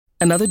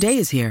Another day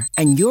is here,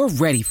 and you're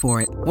ready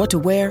for it. What to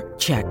wear?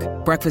 Check.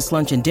 Breakfast,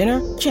 lunch, and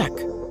dinner? Check.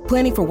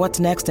 Planning for what's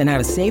next and how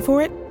to save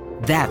for it?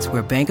 That's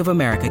where Bank of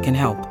America can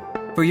help.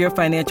 For your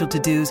financial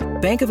to-dos,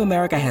 Bank of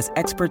America has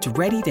experts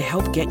ready to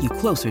help get you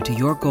closer to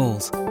your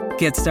goals.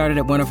 Get started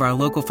at one of our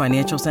local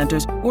financial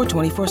centers or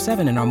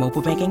 24/7 in our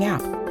mobile banking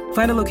app.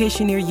 Find a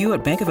location near you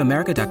at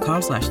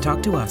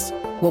bankofamerica.com/talktous.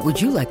 What would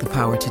you like the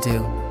power to do?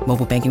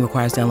 Mobile banking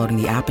requires downloading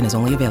the app and is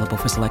only available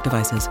for select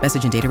devices.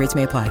 Message and data rates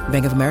may apply.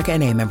 Bank of America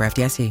N.A., member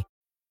FDIC.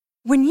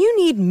 When you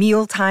need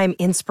mealtime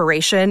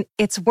inspiration,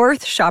 it's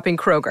worth shopping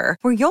Kroger,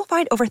 where you'll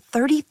find over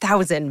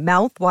 30,000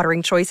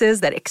 mouth-watering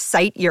choices that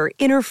excite your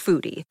inner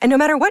foodie. And no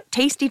matter what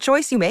tasty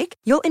choice you make,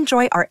 you'll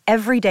enjoy our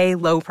everyday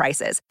low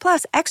prices,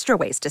 plus extra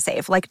ways to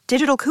save, like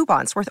digital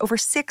coupons worth over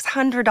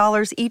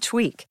 $600 each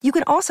week. You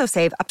can also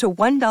save up to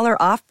 $1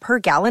 off per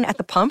gallon at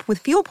the pump with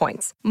fuel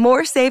points.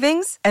 More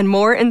savings and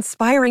more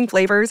inspiring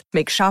flavors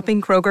make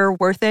shopping Kroger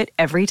worth it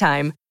every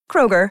time.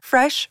 Kroger,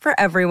 fresh for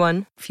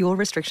everyone. Fuel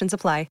restrictions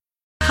apply.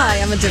 Hi,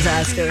 I'm a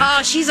disaster.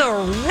 Oh, she's a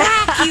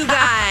wreck, you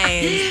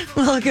guys.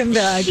 Welcome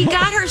back. She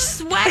got her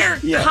sweater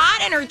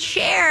caught in her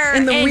chair.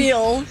 In the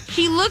wheel.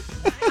 She looked,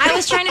 I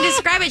was trying to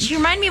describe it. She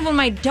reminded me of when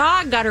my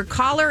dog got her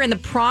collar in the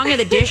prong of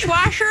the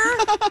dishwasher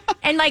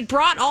and like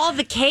brought all of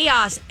the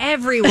chaos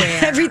everywhere.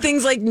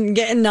 Everything's like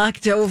getting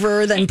knocked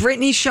over. Then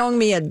Brittany's showing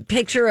me a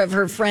picture of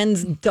her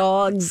friend's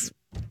dog's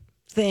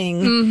thing.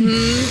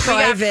 We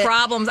got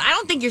problems. I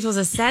don't think you're supposed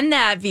to send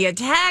that via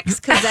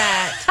text,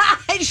 Cosette.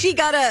 She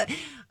got a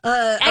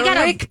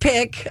Rick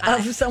pic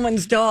of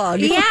someone's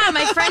dog. Yeah,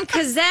 my friend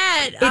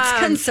Cosette. It's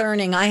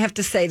concerning, I have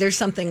to say. There's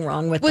something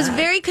wrong with was that.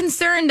 very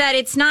concerned that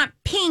it's not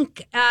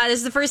pink. This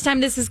is the first time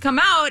this has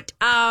come out.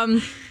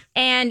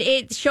 And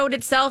it showed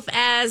itself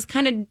as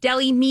kind of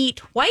deli meat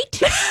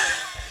white.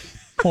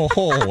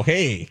 Oh,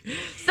 hey.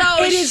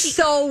 So it is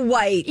so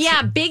white.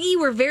 Yeah, Biggie,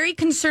 we're very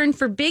concerned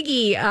for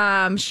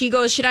Biggie. She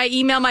goes, should I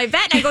email my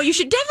vet? And I go, you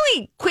should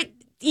definitely quit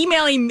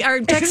emailing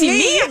or texting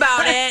me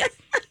about it.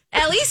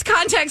 At least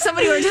contact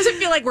somebody where it doesn't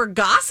feel like we're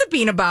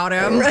gossiping about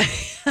him.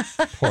 Right.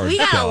 We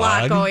got a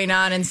lot going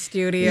on in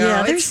studio.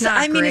 Yeah, it's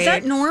not great. Is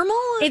that normal?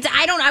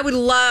 I would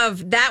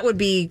love, that would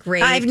be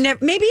great.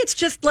 Maybe it's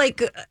just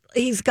like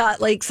he's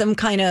got like some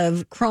kind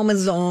of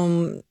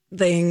chromosome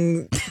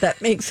thing that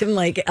makes him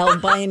like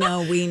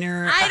albino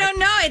wiener. I don't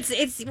know.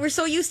 It's we're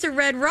so used to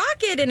Red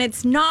Rocket and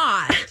it's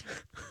not.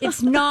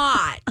 It's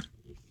not.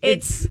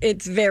 It's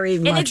very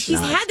much. And she's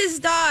had this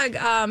dog.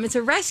 It's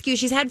a rescue.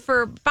 She's had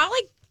for about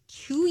like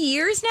 2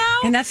 years now.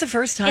 And that's the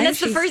first time. And that's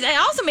the first. It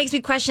also makes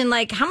me question,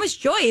 like, how much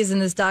joy is in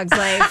this dog's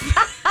life?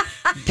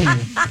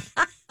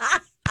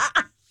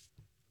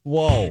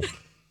 Whoa.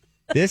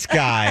 This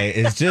guy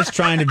is just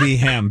trying to be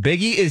him.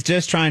 Biggie is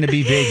just trying to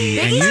be Biggie.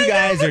 And you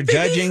guys are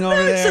judging over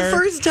there. It's the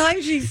first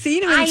time she's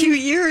seen him in 2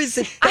 years.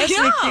 I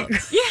know.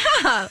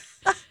 Yeah.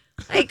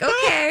 Like,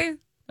 okay.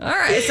 All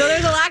right. So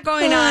there's a lot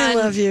going on. I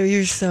love you.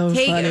 You're so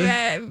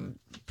funny.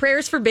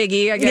 Prayers for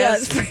Biggie, I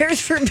guess. Yes, prayers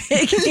for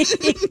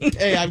Biggie.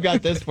 Hey, I've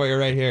got this for you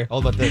right here.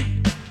 Hold about this.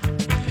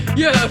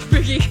 Yeah,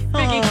 Biggie.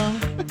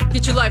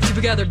 Get your life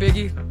together,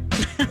 Biggie.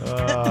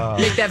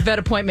 Make that vet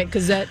appointment,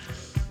 Cosette.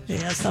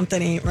 Yeah,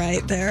 something ain't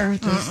right there.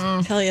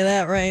 Just tell you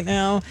that right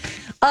now.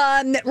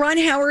 Ron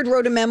Howard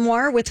wrote a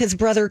memoir with his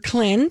brother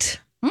Clint.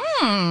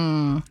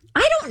 I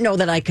don't know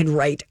that I could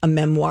write a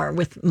memoir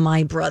with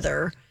my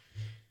brother.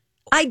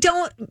 I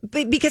don't,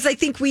 because I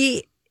think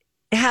we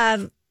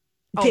have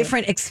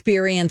different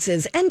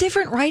experiences and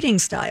different writing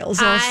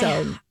styles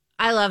also.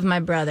 I love my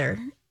brother.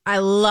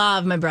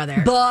 But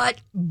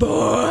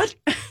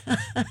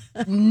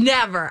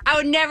never. I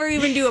would never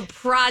even do a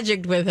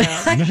project with him.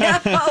 I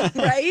know,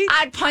 right?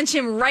 I'd punch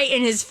him right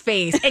in his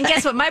face. And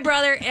guess what? My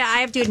brother, I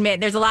have to admit,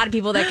 there's a lot of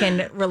people that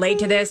can relate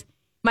to this.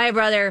 My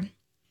brother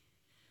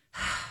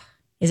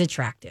is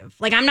attractive.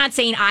 Like, I'm not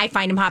saying I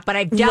find him hot, but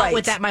I've dealt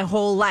with that my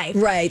whole life.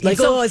 Right. Like,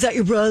 so, is that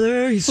your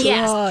brother? He's so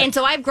hot. And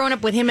so I've grown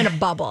up with him in a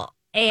bubble.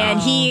 And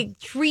he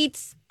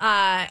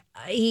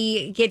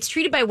gets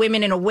treated by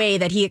women in a way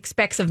that he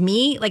expects of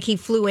me. Like, he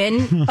flew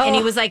in and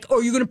he was like, oh,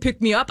 are you going to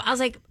pick me up? I was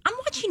like, I'm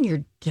watching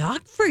your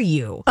dog for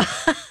you.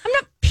 I'm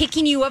not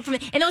picking you up from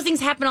it. And those things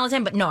happen all the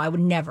time, but no, I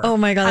would never. Oh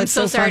my God. I'm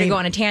so sorry funny. to go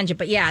on a tangent,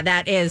 but yeah,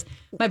 that is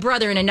my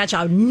brother in a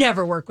nutshell. I would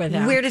never work with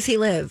him. Where does he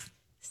live?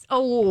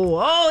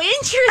 Oh,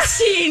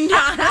 interesting.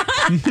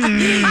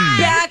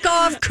 Back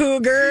off,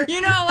 cougar.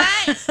 You know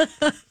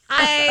what?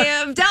 I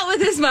have dealt with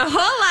this my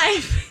whole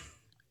life.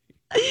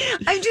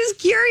 I'm just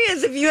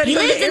curious if you had to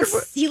go to the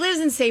airport. He lives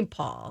in St.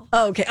 Paul.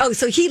 Oh, okay. Oh,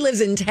 so he lives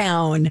in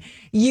town.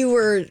 You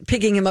were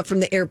picking him up from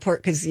the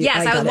airport because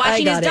yes, I was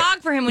watching his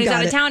dog for him when he's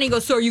out of town. He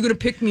goes, "So are you going to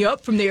pick me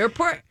up from the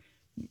airport?"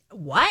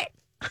 What?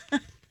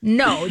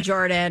 No,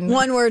 Jordan.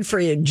 One word for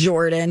you,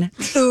 Jordan.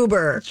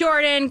 Uber.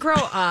 Jordan, grow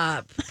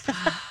up.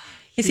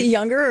 Is he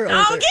younger or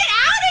older? Oh, get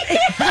out of here!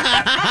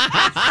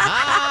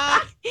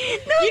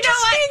 No, you know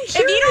what? If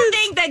you don't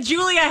think that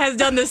Julia has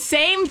done the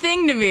same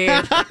thing to me,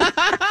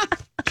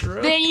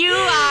 then you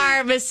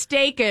are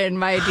mistaken,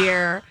 my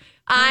dear.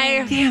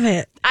 Damn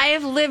it. I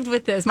have lived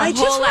with this my I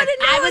whole just life. wanna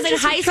know. I was I'm in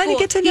just high trying to school.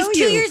 get to know He's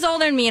 2 you. years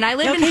older than me, and I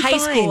lived in Okay, high fine.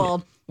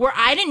 school where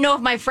I didn't know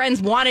if my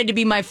friends wanted to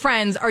be my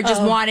friends or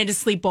just wanted to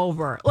sleep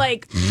over.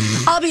 Like,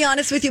 I'll be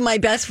honest with you, my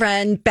best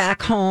friend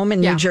back home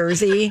in New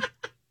Jersey,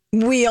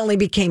 we only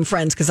became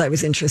friends because I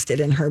was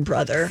interested in her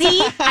brother.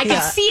 see, I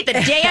could see it the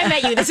day I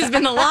met you. This has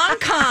been the long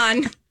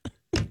con.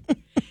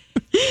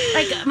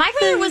 Like, my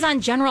brother was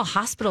on General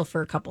Hospital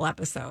for a couple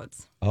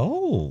episodes.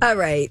 Oh. All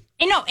right.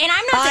 And no, and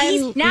I'm not saying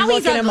he's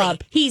looking him ugly.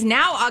 up. He's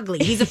now ugly.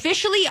 He's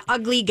officially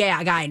ugly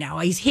guy now.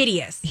 He's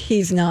hideous.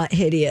 He's not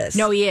hideous.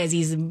 No, he is.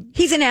 He's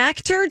He's an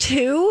actor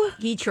too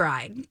he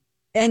tried.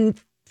 and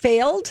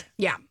failed.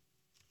 Yeah.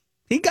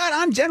 He got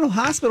on General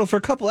Hospital for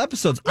a couple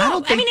episodes. I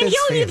don't think and he'll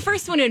that's be fair. the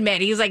first one to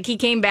admit. He was like, he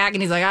came back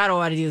and he's like, I don't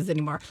want to do this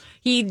anymore.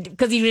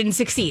 Because he didn't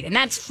succeed, and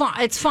that's fine.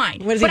 It's fine.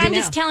 What does he but do I'm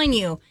just now? telling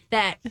you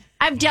that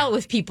I've dealt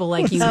with people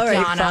like you, All right,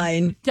 Donna.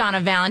 fine.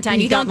 Donna Valentine.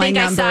 You You don't got my think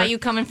I saw number. you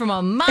coming from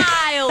a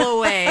mile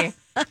away?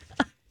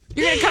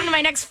 You're gonna come to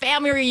my next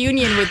family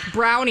reunion with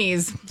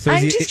brownies. So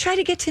I'm is he, just trying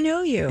to get to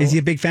know you. is he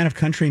a big fan of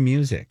country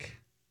music?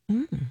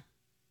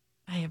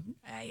 I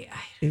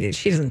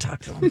She doesn't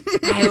talk to him. would.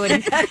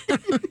 I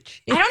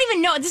don't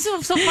even know. This is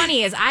what's so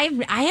funny is I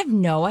have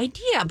no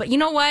idea. But you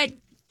know what,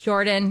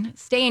 Jordan,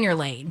 stay in your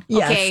lane.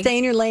 Yeah, Okay. stay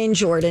in your lane,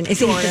 Jordan. Does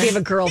he have a He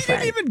didn't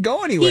girlfriend? even go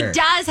He anywhere.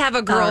 does have a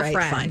All girlfriend.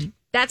 right, fine.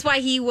 That's why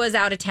he was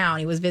out of town.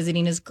 He was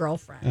visiting his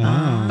girlfriend.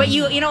 Oh. But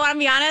you know what? I'm gonna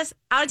be honest.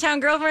 Out of town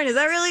girlfriend, is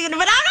that really gonna?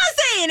 But I'm not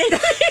saying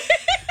it.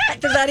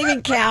 Does that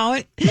even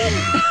count?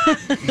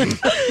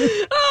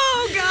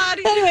 Oh God.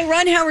 Anyway,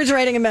 Ron Howard's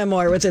writing a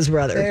memoir with his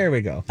brother. There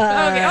we go. Okay.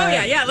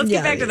 Oh yeah. Let's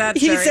get back to that.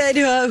 He story. said,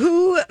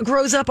 who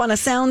grows up on a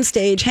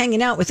soundstage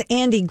hanging out with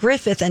Andy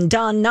Griffith and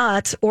Don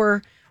Knotts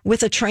or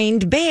with a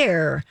trained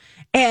bear?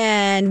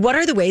 And what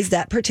are the ways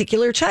that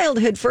particular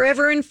childhood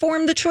forever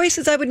informed the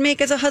choices I would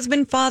make as a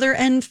husband, father,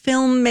 and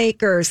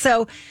filmmaker?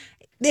 So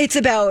it's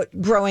about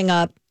growing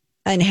up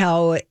and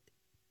how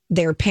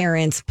their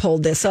parents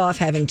pulled this off,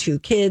 having 2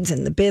 kids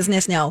in the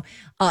business. Now,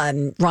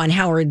 Ron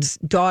Howard's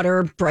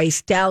daughter,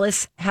 Bryce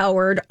Dallas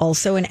Howard,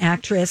 also an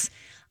actress.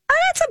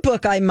 That's a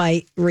book I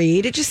might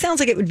read. It just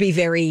sounds like it would be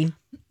very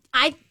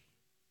I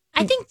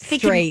think they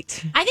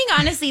straight. I think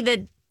honestly that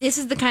this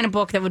is the kind of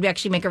book that would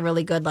actually make a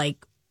really good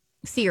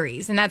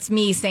series, and that's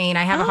me saying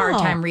I have a hard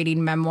time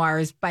reading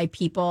memoirs by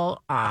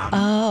people.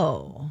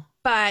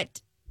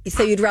 But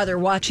So you'd rather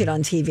watch it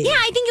on TV? yeah,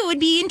 I think it would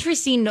be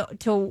interesting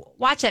to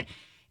watch it.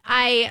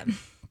 I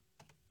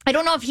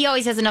don't know if he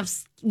always has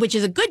enough, which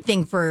is a good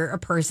thing for a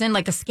person,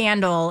 like a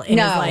scandal in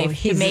his life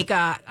to make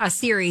a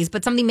series,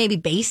 but something maybe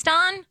based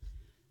on.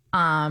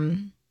 I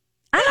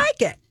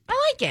like it.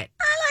 I like it.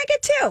 I like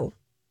it too.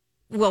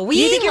 Well, Do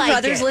you think your like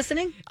brother's it.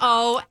 listening?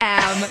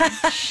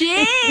 OMG.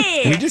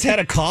 We just had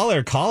a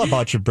caller call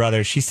about your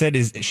brother. She said,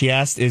 "She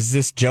asked, is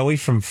this Joey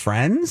from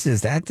Friends?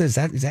 Is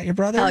that your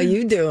brother? How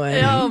you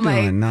doing? Oh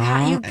my doing? No.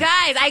 God, you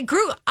guys! I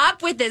grew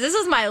up with this. This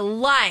was my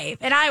life,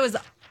 and I was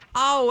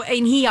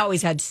and he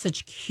always had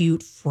such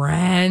cute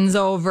friends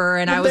over,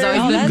 and I was there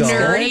always you the go.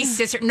 nerdy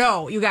sister.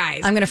 No, you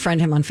guys. I'm going to friend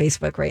him on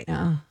Facebook right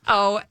now.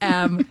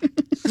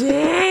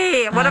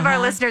 OMG! One of our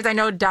listeners, I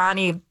know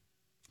Donnie,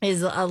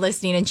 is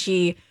listening, and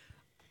she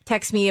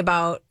texts me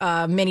about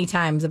many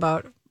times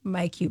about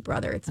my cute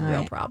brother. It's a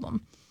real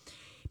problem.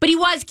 But he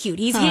was cute.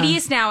 He's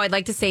hideous now. I'd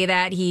like to say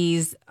that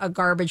he's a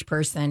garbage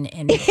person,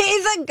 and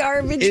He's a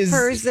garbage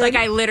person.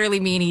 I literally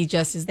mean he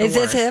just is. The Is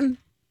this worst. him?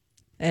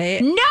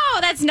 Hey.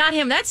 No, that's not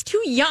him. That's too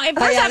young. Of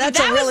course, yeah, that's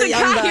that a was really the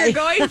young guy guy. you're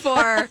going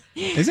for.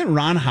 Isn't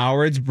Ron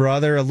Howard's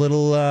brother a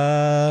little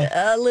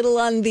A little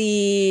on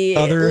the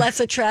Other- less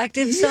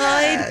attractive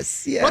side.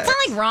 Yes, yes. Well, it's not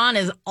like Ron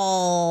is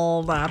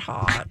all that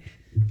hot.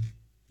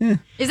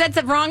 Is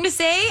that wrong to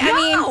say?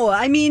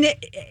 I mean,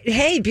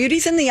 hey,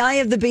 beauty's in the eye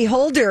of the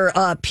beholder,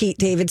 Pete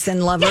Davidson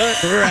lover.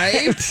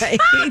 right?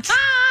 Right?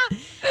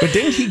 But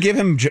didn't he give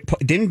him?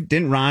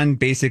 Didn't Ron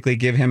basically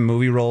give him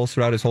movie roles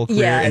throughout his whole career?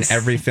 Yes. And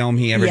every film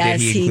he ever Yes,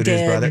 did, he he included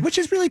his did. brother, which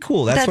is really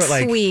cool. That's That's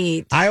what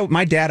sweet.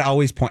 My dad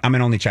always point. I'm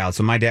an only child,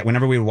 so my dad,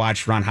 whenever we would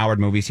watch Ron Howard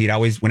movies, he'd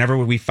always, whenever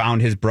we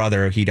found his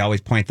brother, he'd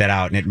always point that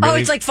out, and it really. Oh,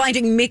 it's like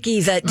finding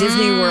Mickey's at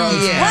Disney World.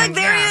 Yeah. Look,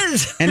 there he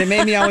is. And it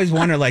made me always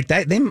wonder, like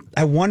that.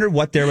 I wonder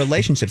what their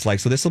relationship's like.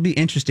 So this will be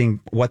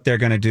interesting what they're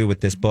going to do with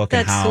this book.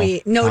 That's and how,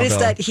 sweet. Notice how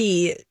that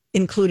he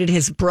included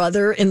his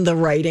brother in the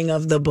writing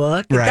of the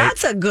book. Right.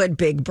 That's a good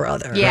big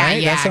brother. Yeah, Right?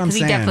 yeah, That's what I'm because he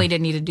saying. definitely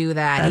didn't need to do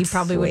that. That's he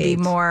probably would be sweet.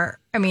 more.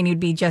 I mean, he'd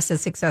be just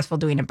as successful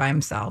doing it by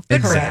himself. Good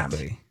for him.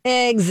 Exactly.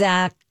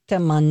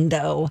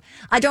 Exactamundo.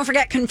 Don't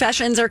forget,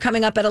 confessions are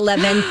coming up at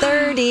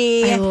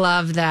 11:30. I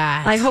love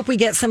that. I hope we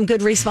get some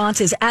good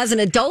responses. As an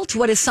adult,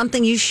 what is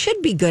something you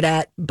should be good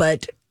at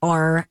but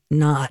are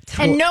not?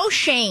 and no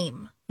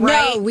shame.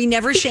 Right? No, we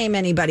never shame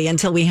anybody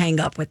until we hang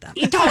up with them.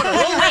 Totally.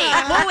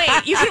 We'll wait.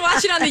 You can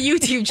watch it on the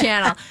YouTube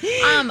channel.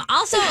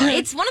 Also,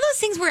 it's one of those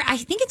things where I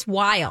think it's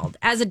wild.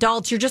 As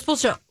adults, you're just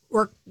supposed to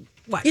work.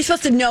 What? You're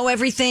supposed to know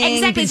everything,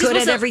 Exactly. be You're good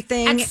at supposed to-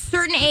 everything. At a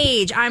certain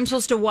age, I'm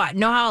supposed to what?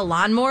 Know how a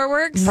lawnmower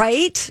works?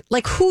 Right?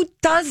 Like, who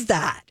does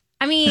that?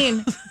 I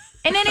mean,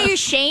 And then are you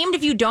shamed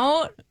if you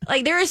don't?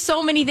 Like, there are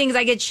so many things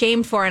I get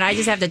shamed for, and I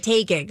just have to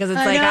take it because it's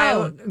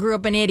I grew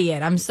up an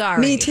idiot. I'm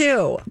sorry. Me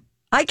too.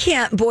 I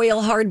can't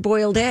boil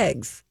hard-boiled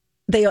eggs.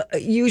 They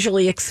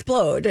usually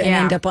explode and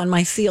end up on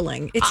my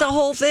ceiling. It's a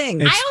whole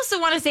thing. I also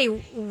want to say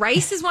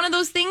rice is one of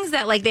those things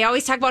that, like, they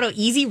always talk about how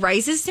easy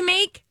rice is to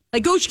make.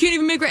 Like, oh, you can't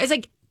even make rice. It's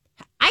like,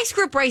 I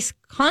screw up rice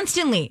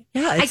constantly.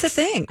 Yeah, it's a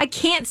thing. I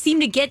can't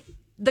seem to get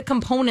the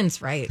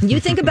components right. You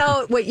think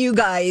about what you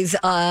guys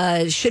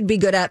should be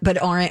good at,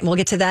 but aren't. We'll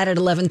get to that at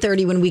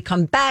 11:30 when we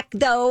come back,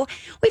 though.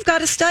 We've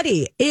got a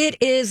study. It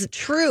is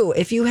true.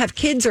 If you have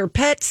kids or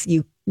pets,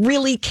 you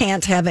really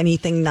can't have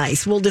anything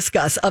nice. We'll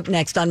discuss up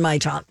next on My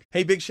Talk.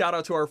 Hey, big shout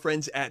out to our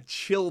friends at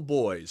Chill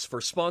Boys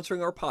for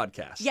sponsoring our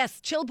podcast. Yes,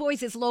 Chill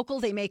Boys is local.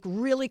 They make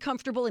really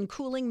comfortable and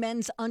cooling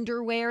men's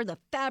underwear. The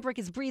fabric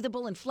is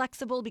breathable and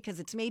flexible because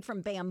it's made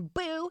from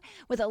bamboo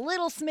with a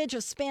little smidge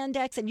of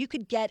spandex, and you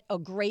could get a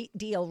great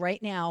deal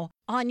right now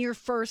on your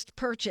first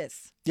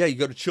purchase. Yeah, you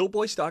go to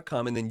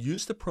chillboys.com and then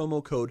use the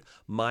promo code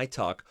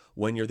MyTalk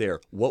when you're there.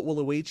 What will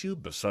await you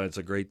besides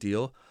a great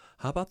deal?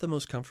 How about the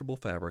most comfortable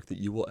fabric that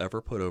you will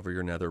ever put over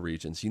your nether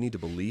regions? You need to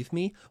believe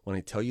me when I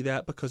tell you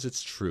that because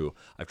it's true.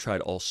 I've tried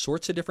all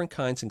sorts of different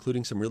kinds,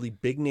 including some really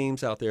big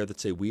names out there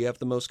that say we have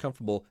the most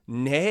comfortable.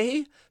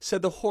 Nay,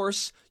 said the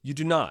horse, you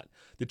do not.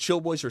 The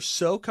Chill Boys are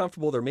so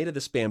comfortable. They're made of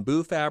this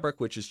bamboo fabric,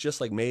 which is just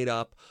like made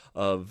up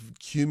of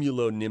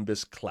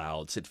cumulonimbus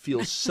clouds. It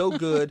feels so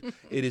good.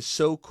 It is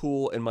so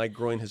cool. And my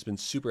groin has been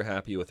super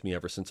happy with me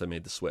ever since I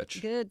made the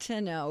switch. Good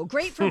to know.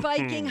 Great for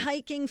biking,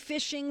 hiking,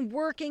 fishing,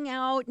 working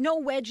out. No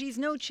wedgies,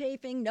 no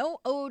chafing, no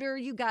odor.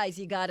 You guys,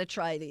 you got to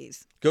try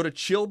these. Go to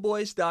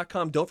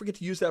chillboys.com. Don't forget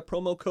to use that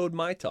promo code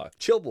MyTalk.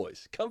 Chill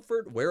Boys,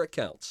 comfort where it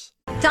counts.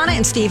 Donna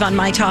and Steve on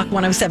My Talk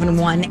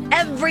 107.1.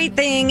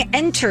 Everything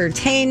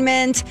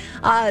entertainment.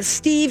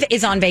 Steve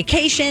is on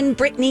vacation.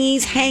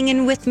 Brittany's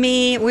hanging with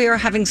me. We are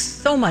having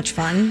so much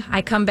fun.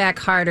 I come back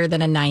harder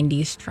than a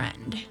 90s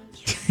trend.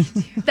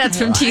 That's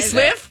from T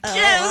Swift.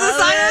 Yeah, it was a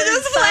song I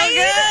was just playing.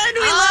 Good.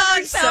 We love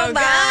it so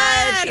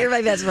much. You're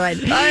my best friend.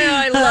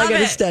 I love it. I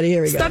got a study.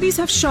 Here we go. Studies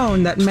have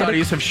shown that the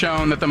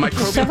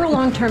microbial... Several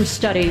long-term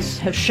studies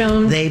have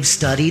shown... They've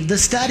studied the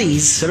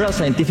studies. Several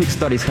scientific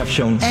studies have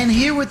shown... And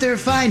here with their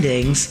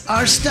findings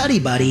are study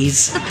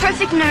buddies... The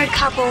perfect nerd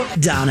couple.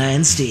 Donna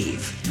and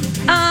Steve.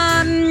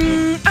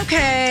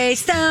 Okay,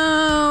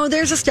 so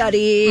there's a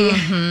study.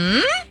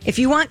 If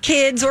you want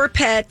kids or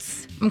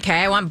pets... Okay,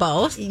 I want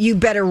both. You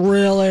better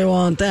really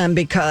want them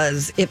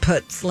because it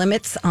puts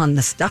limits on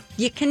the stuff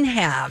you can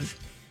have.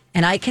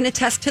 And I can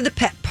attest to the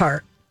pet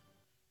part.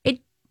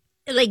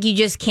 Like you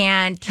just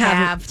can't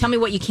have... Tell me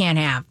what you can't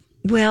have.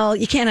 Well,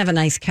 you can't have a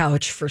nice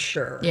couch for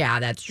sure. Yeah,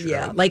 that's true.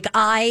 Yeah, like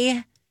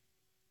my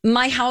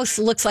house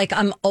looks like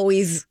I'm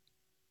always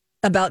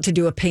about to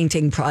do a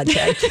painting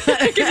project.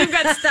 Because you've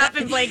got stuff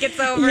and blankets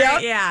over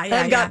it. Yeah,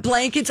 I've got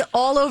blankets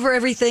all over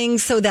everything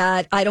so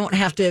that I don't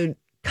have to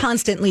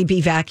constantly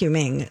be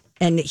vacuuming.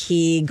 And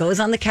he goes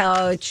on the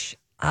couch.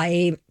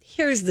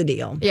 Here's the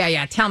deal.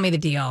 Yeah. Tell me the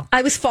deal.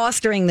 I was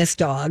fostering this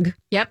dog.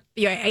 Yep.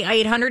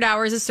 800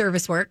 hours of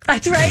service work.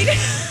 That's right.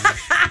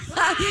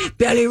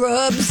 Belly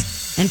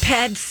rubs and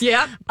pets.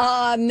 Yep.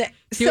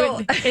 So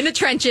in the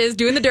trenches,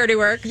 doing the dirty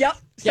work. Yep.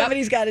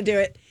 Somebody's got to do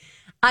it.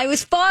 I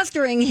was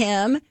fostering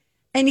him,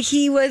 and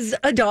he was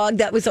a dog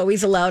that was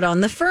always allowed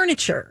on the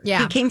furniture.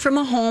 Yeah. He came from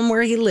a home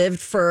where he lived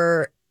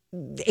for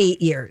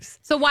 8 years.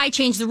 So why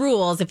change the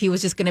rules if he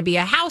was just going to be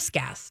a house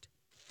guest?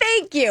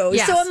 Thank you.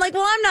 Yes. So I'm like,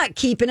 well, I'm not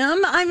keeping him.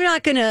 I'm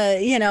not going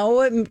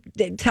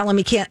to, tell him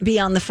he can't be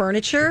on the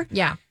furniture.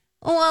 Yeah.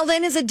 Well,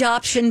 then his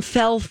adoption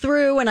fell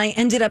through and I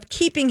ended up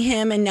keeping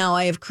him. And now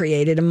I have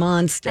created a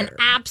monster. An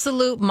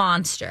absolute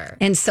monster.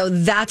 And so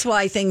that's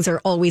why things are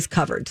always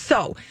covered.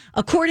 So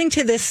according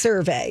to this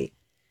survey,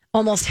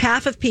 almost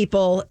half of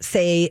people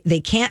say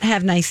they can't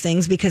have nice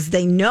things because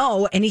they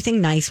know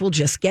anything nice will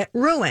just get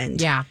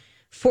ruined. Yeah.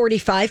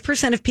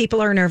 45% of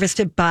people are nervous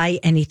to buy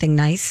anything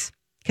nice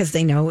because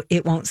they know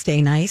it won't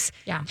stay nice.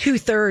 Yeah.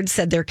 2/3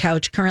 said their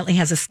couch currently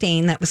has a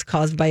stain that was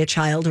caused by a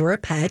child or a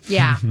pet.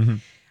 Yeah.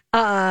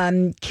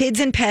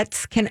 Kids and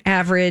pets can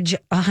average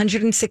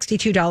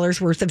 $162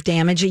 worth of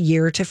damage a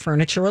year to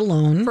furniture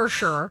alone. For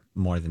sure.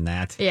 More than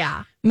that.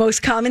 Yeah.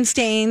 Most common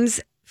stains,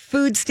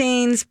 food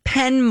stains,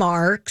 pen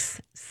marks,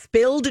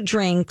 spilled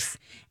drinks,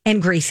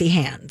 and greasy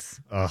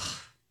hands. Ugh.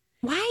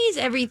 Why is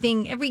every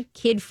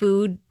kid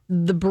food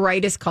the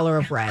brightest color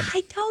of red?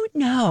 I don't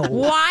know.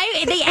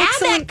 Why? They add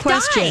that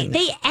question. dye.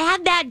 They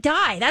add that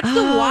dye. That's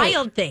the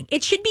wild thing.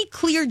 It should be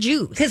clear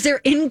juice. Because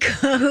they're in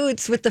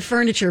cahoots with the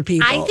furniture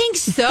people. I think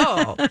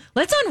so.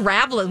 Let's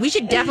unravel it. We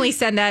should definitely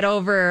send that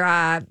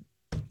over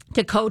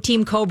to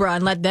Team Cobra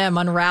and let them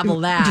unravel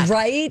that.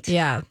 Right?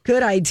 Yeah.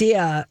 Good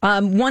idea.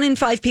 1 in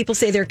 5 people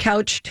say their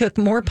couch took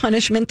more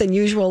punishment than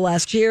usual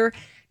last year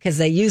because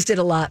they used it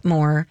a lot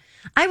more.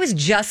 I was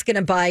just going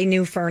to buy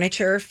new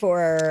furniture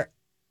for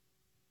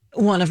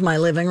one of my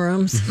living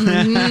rooms.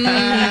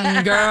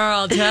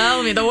 Girl,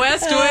 tell me. The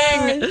West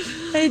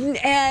Wing.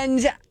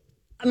 And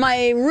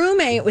my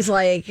roommate was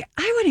like,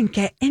 I wouldn't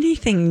get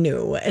anything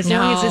new as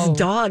long as this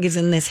dog is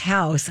in this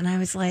house. And I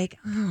was like,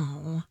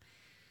 oh,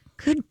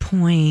 good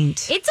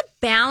point. It's a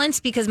balance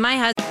because my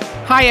husband...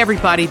 Hi,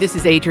 everybody. This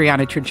is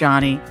Adriana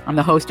Trajani. I'm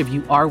the host of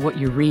You Are What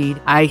You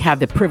Read. I have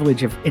the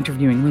privilege of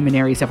interviewing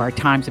luminaries of our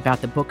times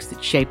about the books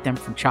that shaped them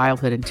from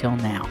childhood until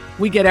now.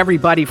 We get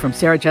everybody from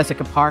Sarah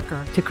Jessica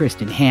Parker to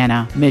Kristen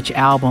Hanna, Mitch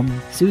Albom,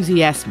 Susie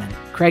Essman,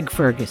 Craig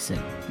Ferguson,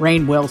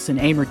 Rainn Wilson,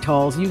 Amor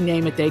Tolls, you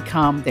name it, they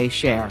come, they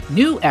share.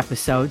 New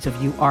episodes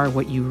of You Are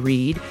What You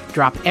Read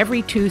drop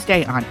every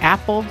Tuesday on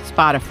Apple,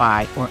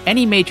 Spotify, or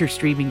any major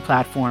streaming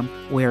platform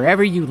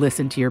wherever you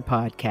listen to your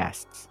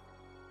podcasts.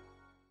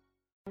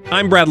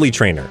 I'm Bradley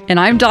Trainer. And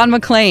I'm Don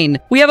McClain.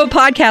 We have a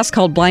podcast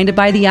called Blinded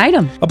by the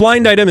Item. A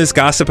blind item is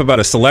gossip about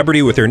a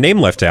celebrity with their name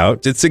left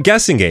out. It's a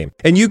guessing game,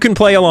 and you can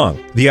play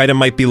along. The item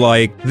might be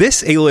like,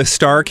 this A-list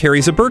star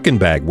carries a Birkin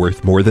bag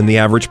worth more than the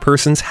average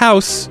person's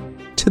house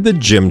to the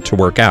gym to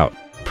work out.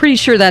 Pretty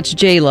sure that's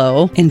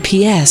J-Lo. And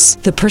P.S.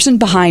 the person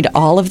behind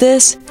all of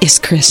this is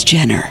Kris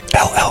Jenner,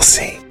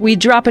 LLC. We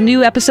drop a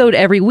new episode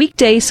every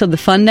weekday so the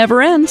fun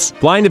never ends.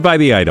 Blinded by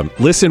the Item.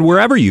 Listen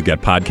wherever you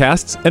get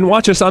podcasts and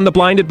watch us on the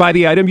Blinded by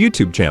the Item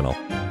YouTube channel.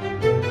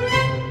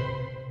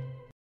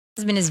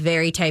 Husband is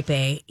very type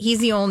A. He's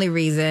the only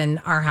reason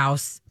our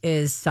house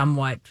is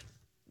somewhat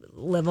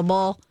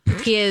livable.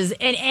 He is,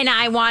 and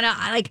I want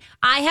to,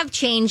 I have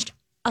changed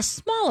a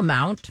small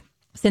amount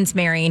since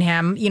marrying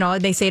him. You know,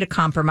 they say to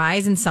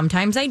compromise, and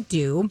sometimes I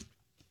do.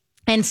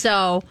 And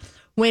so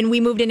when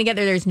we moved in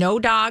together, there's no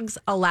dogs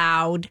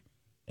allowed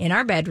in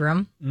our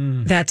bedroom.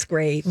 That's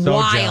great. So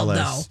Wild, jealous.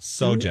 though.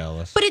 So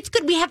jealous. But it's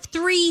good. We have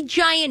 3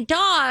 giant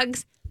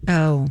dogs.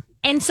 Oh.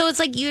 And so it's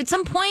like you, at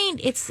some point,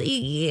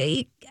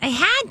 I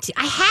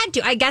had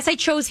to. I guess I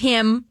chose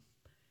him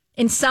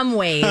in some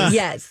ways.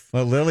 Yes.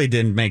 Well, Lily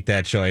didn't make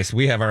that choice.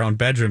 We have our own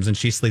bedrooms, and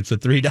she sleeps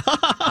with 3 dogs.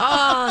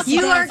 Oh,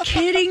 you are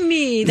kidding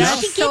me.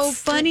 That's so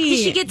funny.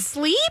 Did she get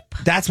sleep?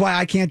 That's why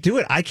I can't do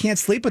it. I can't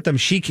sleep with them.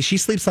 She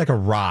sleeps like a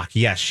rock.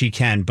 Yes, she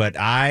can, but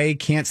I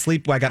can't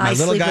sleep. I got my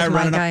little guy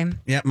running up.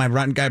 Yeah, my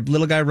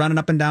little guy running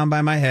up and down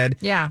by my head.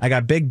 Yeah. I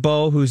got Big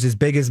Bo, who's as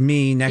big as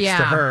me, next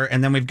to her,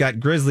 and then we've got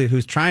Grizzly,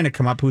 who's trying to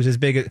come up, who's as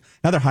big as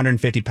another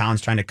 150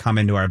 pounds, trying to come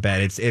into our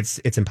bed.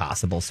 It's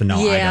impossible. So no,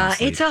 I don't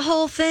sleep. It's a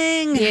whole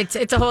thing.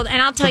 It's a whole,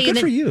 and I'll tell you good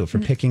that for you for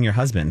picking your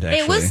husband.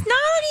 Actually, it was not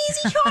an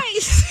easy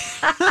choice.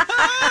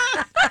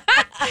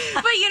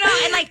 But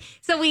and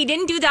so we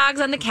didn't do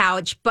dogs on the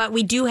couch, but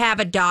we do have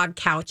a dog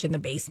couch in the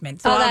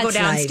basement. So I'll go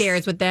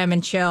downstairs with them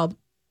and chill.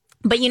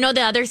 But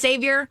the other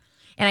savior,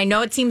 and I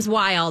know it seems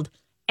wild,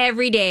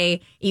 every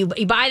day you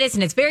buy this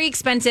and it's very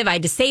expensive. I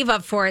had to save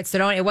up for it,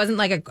 so it wasn't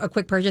like a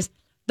quick purchase.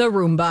 The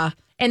Roomba.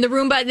 And the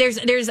Roomba,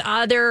 there's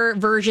other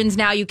versions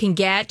now you can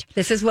get.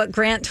 This is what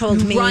Grant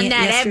told me. Run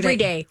that yesterday. every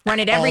day. Run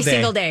it every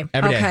single day.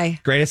 Every day. Okay.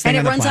 Greatest thing and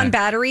on it the runs planet. on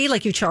battery,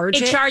 like you charge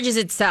it? It charges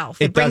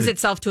itself. It brings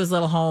itself to his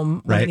little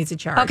home when it needs to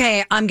charge.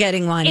 Okay, I'm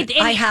getting one.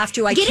 I have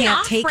to. I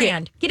can't take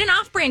it. Get an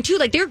off-brand, too.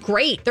 They're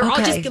great. They're all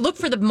just look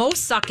for the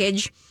most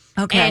suckage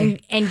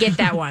and get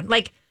that one.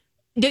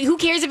 Who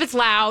cares if it's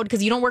loud?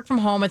 Because you don't work from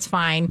home. It's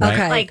fine. Right.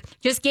 Okay.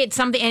 Just get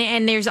something.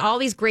 And there's all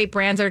these great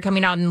brands that are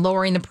coming out and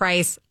lowering the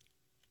price.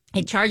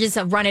 It charges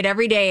to run it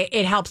every day.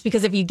 It helps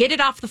because if you get it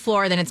off the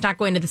floor, then it's not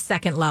going to the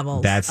second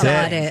level. That's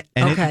it.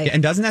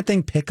 And doesn't that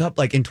thing pick up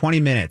in 20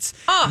 minutes?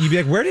 Oh. You'd be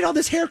like, where did all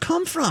this hair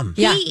come from?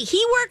 Yeah.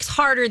 He works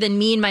harder than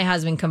me and my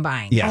husband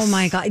combined. Yes. Oh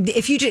my God.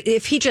 If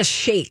he just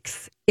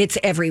shakes, it's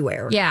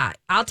everywhere. Yeah.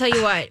 I'll tell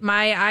you what,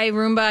 my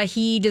Roomba,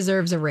 he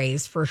deserves a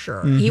raise for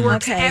sure. Mm-hmm. He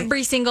works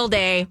every single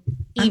day,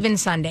 even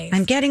Sundays.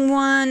 I'm getting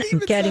one.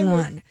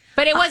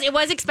 But it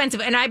was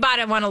expensive, and I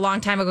bought one a long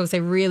time ago because I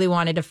really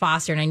wanted to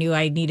foster, and I knew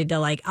I needed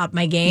to up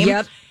my game.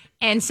 Yep.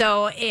 And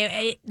so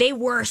they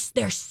were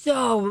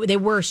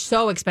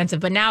so expensive,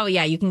 but now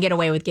you can get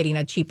away with getting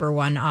a cheaper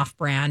one off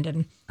brand.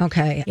 And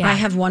I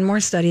have one more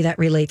study that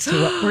relates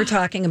to what we're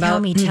talking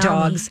about. Tell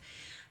dogs.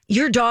 Me.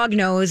 Your dog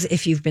knows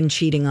if you've been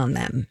cheating on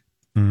them.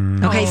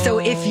 Okay, so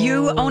if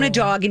you own a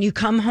dog and you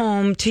come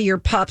home to your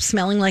pup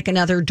smelling like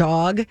another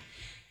dog,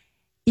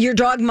 your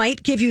dog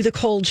might give you the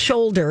cold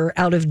shoulder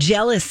out of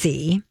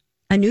jealousy.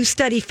 A new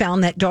study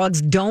found that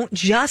dogs don't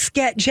just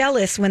get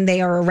jealous when they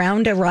are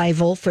around a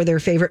rival for their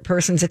favorite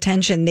person's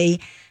attention.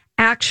 They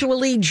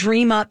actually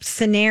dream up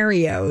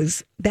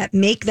scenarios that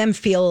make them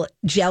feel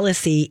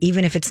jealousy,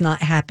 even if it's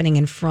not happening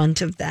in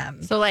front of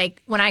them. So,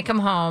 when I come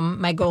home,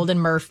 my golden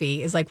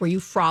Murphy is were you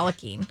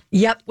frolicking?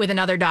 Yep. With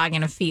another dog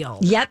in a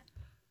field? Yep.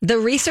 The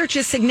research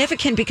is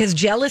significant because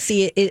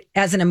jealousy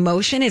as an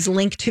emotion is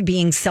linked to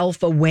being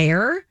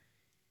self-aware.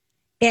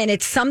 And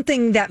it's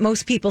something that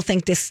most people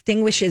think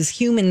distinguishes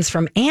humans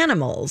from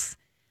animals.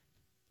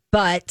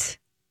 But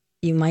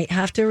you might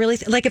have to really...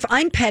 if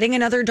I'm petting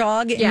another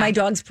dog in my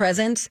dog's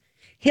presence,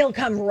 He'll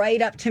come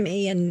right up to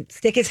me and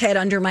stick his head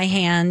under my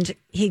hand.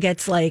 He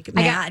gets like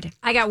mad.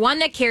 I got one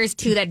that cares,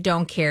 two that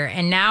don't care.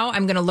 And now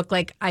I'm going to look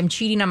like I'm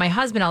cheating on my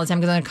husband all the time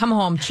because I'm going to come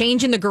home,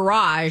 change in the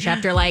garage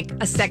after like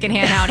a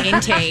secondhand out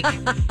intake,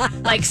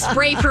 like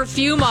spray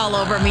perfume all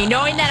over me,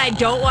 knowing that I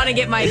don't want to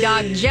get my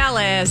dog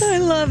jealous. I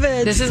love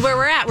it. This is where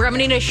we're at. We're going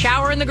to need a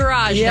shower in the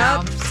garage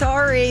now.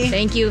 Sorry.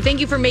 Thank you. Thank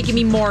you for making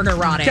me more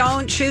neurotic.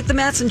 Don't shoot the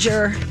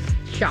messenger.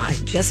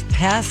 Just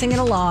passing it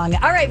along.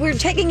 All right, we're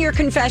taking your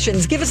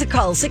confessions. Give us a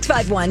call,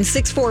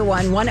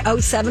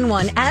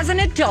 651-641-1071. As an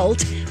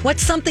adult,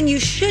 what's something you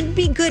should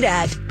be good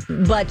at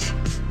but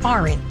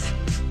aren't?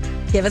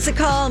 Give us a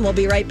call and we'll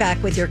be right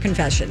back with your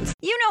confessions.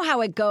 You know how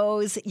it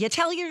goes. You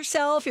tell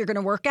yourself you're going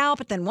to work out,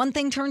 but then one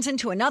thing turns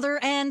into another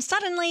and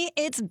suddenly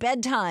it's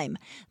bedtime.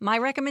 My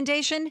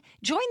recommendation,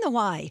 join the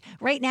Y.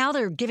 Right now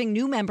they're giving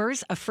new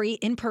members a free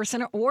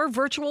in-person or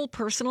virtual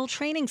personal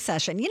training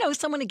session. You know,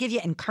 someone to give you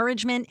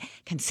encouragement,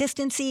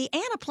 consistency,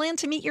 and a plan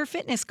to meet your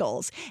fitness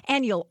goals.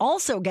 And you'll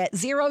also get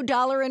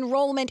 $0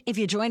 enrollment if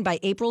you join by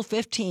April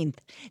 15th.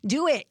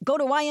 Do it. Go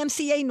to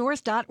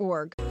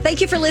ymcanorth.org.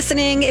 Thank you for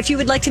listening. If you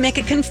would like to make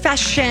a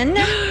confession,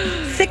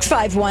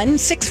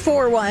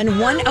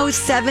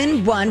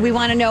 651-641-1071. We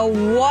want to know,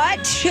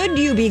 what should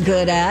you be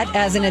good at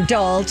as an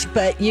adult,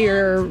 but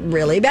you're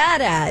really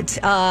bad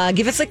at?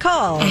 Give us a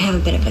call. I have a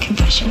bit of a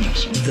confession.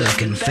 The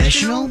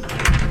confessional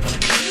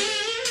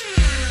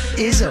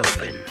is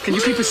open. Can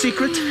you keep a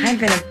secret? I've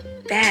been a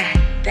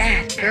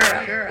bad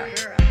girl.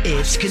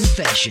 It's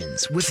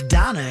Confessions with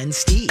Donna and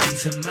Steve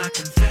on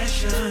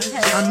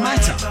My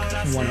Talk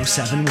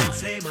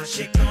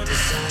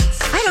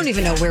 107.1. I don't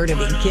even know where to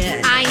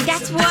begin.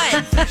 That's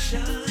what.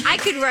 I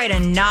could write a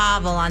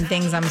novel on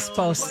things I'm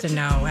supposed to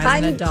know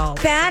as an adult.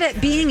 I'm bad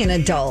at being an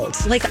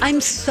adult. Like,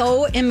 I'm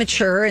so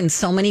immature in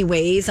so many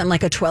ways. I'm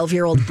like a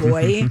 12-year-old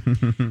boy.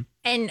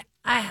 And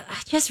I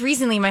just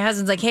recently, my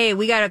husband's like, hey,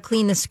 we got to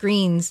clean the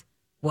screens.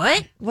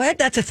 What?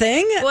 That's a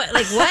thing? What?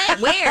 Like, what?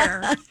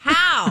 Where?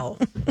 How?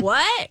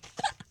 What?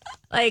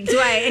 Like,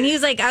 and he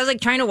was like, I was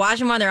like trying to wash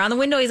them while they're on the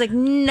window. He's like,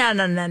 no.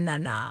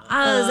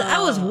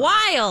 I was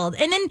wild.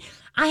 And then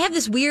I have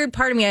this weird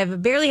part of me. I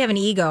barely have an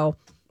ego.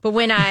 But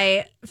when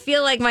I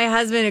feel like my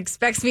husband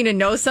expects me to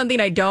know something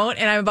I don't,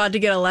 and I'm about to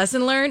get a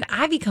lesson learned,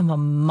 I become a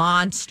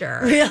monster.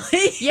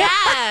 Really?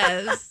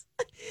 Yes.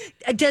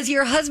 Does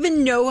your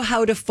husband know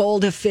how to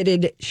fold a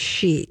fitted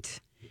sheet?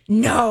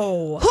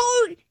 No.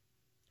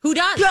 Who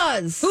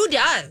does? Who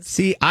does?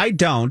 See, I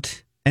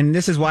don't. And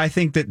this is why I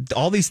think that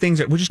all these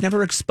things, we're just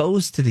never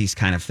exposed to these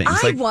kind of things.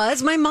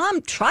 My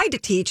mom tried to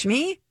teach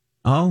me.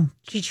 Oh.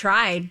 She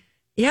tried.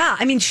 Yeah.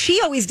 I mean, she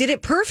always did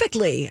it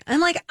perfectly.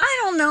 I'm like, I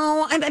don't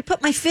know. I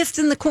put my fist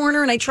in the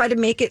corner and I try to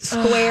make it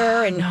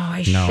square.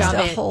 Shove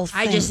it.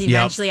 I just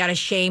eventually, out of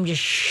shame,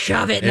 just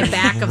shove it in the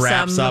back of some.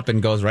 Wraps up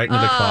and goes right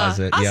into the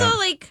closet. Also,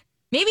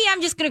 maybe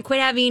I'm just going to quit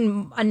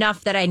having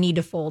enough that I need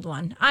to fold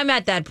one. I'm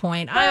at that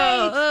point.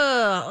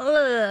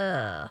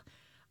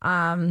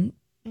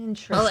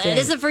 Interesting. Well, this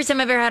is the first time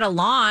I've ever had a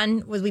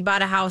lawn. We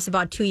bought a house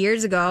about 2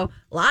 years ago.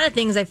 A lot of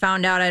things I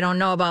found out I don't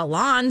know about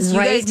lawns.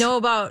 Right. You guys know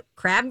about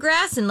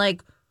crabgrass and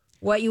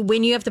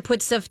when you have to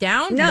put stuff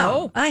down?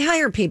 No. I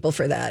hire people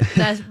for that.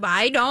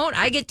 I don't.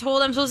 I get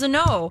told I'm supposed to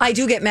know. I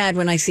do get mad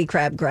when I see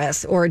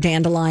crabgrass or a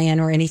dandelion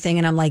or anything,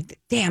 and I'm like,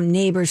 damn,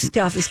 neighbor's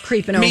stuff is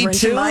creeping over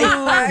into my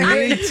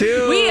yard. Me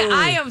too.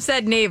 I have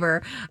said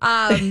neighbor.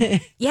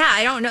 Yeah,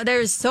 I don't know.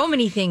 There's so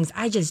many things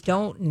I just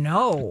don't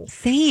know.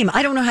 Same.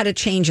 I don't know how to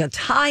change a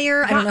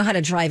tire. I don't know how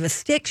to drive a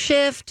stick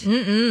shift.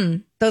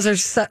 Those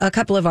are a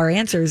couple of our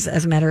answers,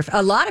 as a matter of fact.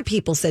 A lot of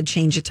people said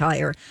change a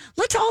tire.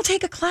 Let's all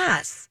take a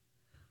class.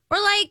 Or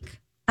I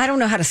don't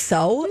know how to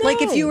sew. No.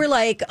 Like, if you were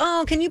like,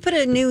 oh, can you put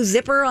a new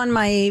zipper on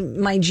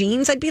my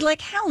jeans? I'd be like,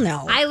 hell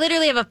no. I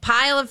literally have a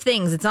pile of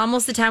things. It's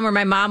almost the time where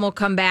my mom will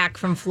come back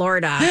from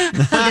Florida. She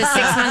does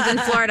 6 months in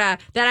Florida.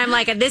 That I'm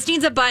like, this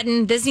needs a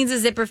button. This needs a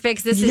zipper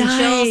fix. This and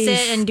she'll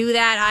sit and do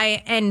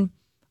that.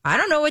 I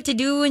don't know what to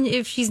do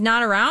if she's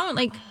not around.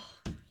 Like,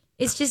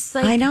 it's just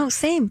like, I know,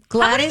 same.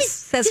 Gladys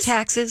says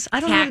taxes. I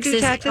don't know how to do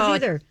taxes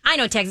either. I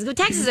know taxes.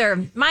 Taxes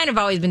mine have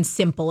always been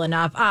simple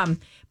enough.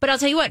 But I'll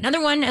tell you what,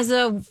 another one, as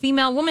a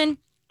female woman,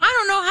 I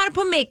don't know how to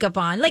put makeup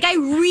on. Like, I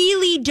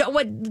really don't.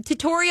 What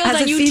tutorials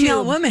as on YouTube? As a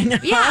female woman.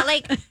 Yeah,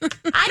 like,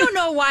 I don't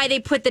know why they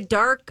put the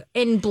dark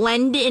and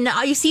blend in.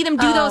 You see them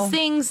do those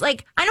things.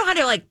 Like, I know how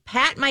to,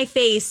 pat my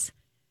face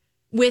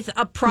with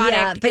a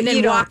product and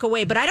then walk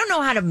away. But I don't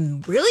know how to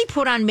really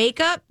put on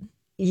makeup.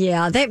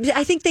 Yeah,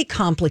 I think they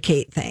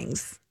complicate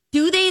things.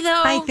 Do they,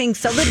 though? I think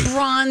so. The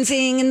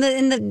bronzing and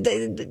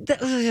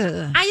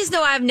the I just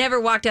know I've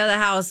never walked out of the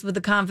house with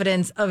the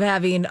confidence of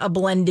having a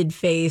blended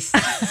face.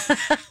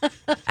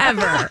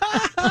 Ever.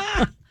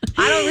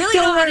 I don't really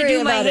know how to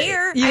do my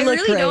hair. I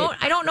really don't.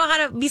 I don't know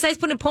how to, besides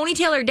putting a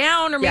ponytail or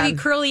down or maybe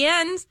curly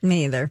ends.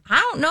 Me either. I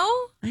don't know.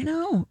 I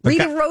know.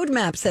 Read a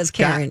roadmap, says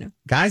Karen.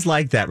 Guys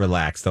like that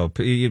relaxed, though.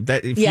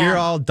 If you're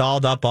all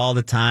dolled up all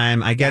the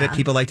time, I get it.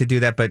 People like to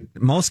do that. But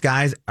most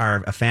guys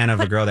are a fan of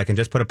a girl that can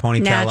just put a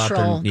ponytail up.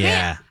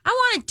 And, I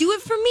want to do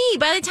it for me.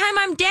 By the time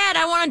I'm dead,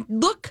 I want to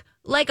look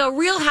like a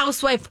real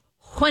housewife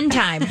one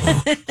time.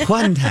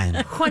 One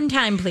time. One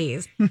time,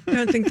 please. I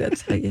don't think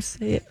that's how you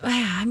say it.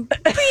 I'm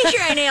pretty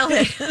sure I nailed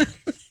it.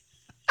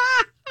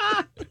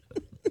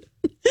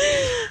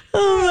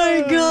 Oh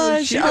my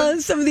gosh.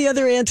 Some of the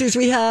other answers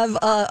we have.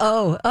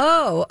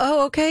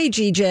 Okay,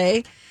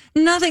 GJ.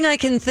 Nothing I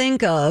can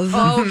think of.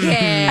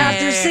 Okay.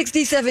 After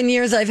 67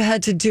 years, I've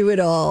had to do it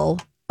all.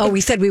 Oh, we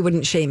said we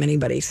wouldn't shame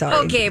anybody. Sorry.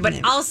 Okay,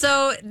 but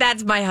also,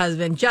 that's my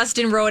husband.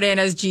 Justin wrote in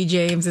as G.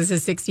 James as a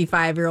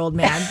 65-year-old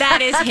man.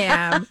 That is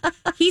him.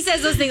 He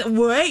says those things.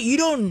 What? You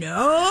don't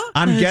know?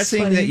 I'm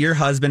guessing that your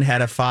husband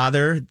had a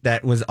father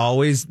that was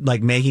always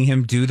like making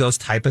him do those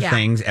type of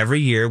things every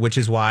year, which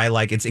is why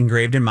like it's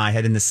engraved in my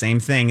head in the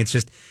same thing. It's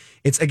just,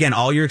 it's again,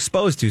 all you're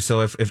exposed to.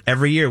 So if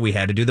every year we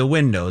had to do the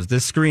windows,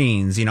 the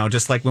screens, you know,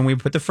 just like when we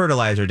put the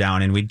fertilizer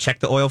down and we'd check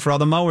the oil for all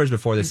the mowers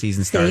before the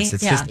season starts.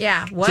 It's just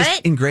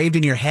engraved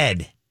in your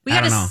head. We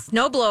got a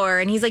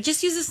snowblower, and he's like,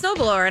 just use a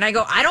snowblower. And I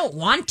go, I don't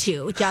want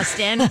to,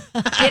 Justin. It's because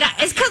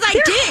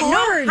I didn't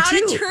know how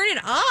to turn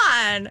it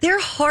on. They're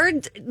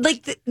hard.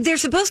 Like, they're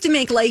supposed to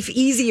make life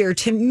easier.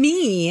 To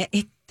me,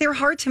 they're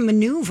hard to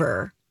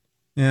maneuver.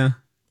 Yeah.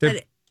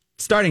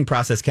 Starting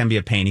process can be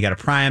a pain. You got to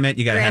prime it.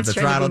 You got to have the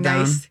throttle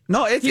down. Nice.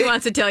 No, he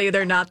wants to tell you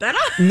they're not that.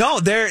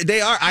 No,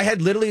 they are. I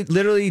had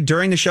literally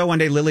during the show one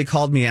day, Lily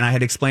called me and I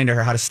had explained to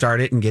her how to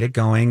start it and get it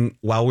going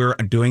while we were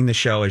doing the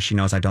show. As she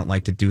knows, I don't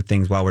like to do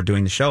things while we're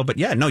doing the show. But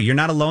yeah, no, you're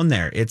not alone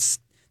there.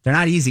 They're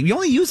not easy. You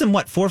only use them,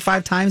 4 or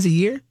 5 times a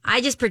year?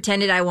 I just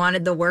pretended I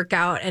wanted the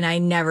workout and I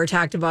never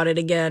talked about it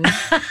again.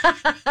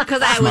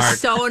 Because I was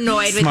so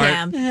annoyed with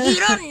him. You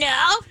don't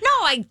know?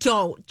 No, I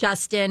don't,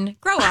 Justin.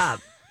 Grow up.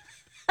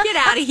 Get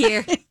out of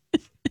here. Get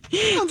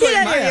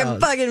out of here. You're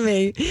bugging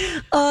me.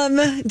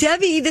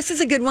 Debbie, this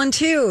is a good one,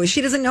 too.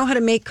 She doesn't know how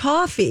to make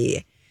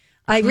coffee.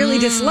 I really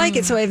dislike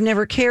it, so I've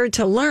never cared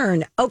to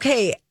learn.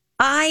 Okay,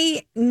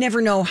 I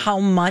never know how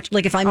much,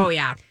 like if I'm... Oh,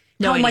 yeah.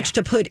 Much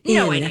to put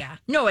in.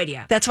 No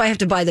idea. That's why I have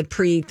to buy the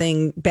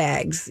pre-thing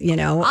bags, or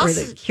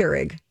the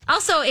Keurig.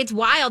 Also, it's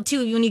wild,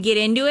 too, when you get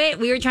into it.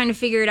 We were trying to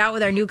figure it out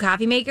with our new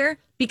coffee maker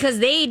because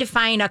they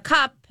define a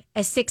cup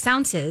as 6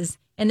 ounces,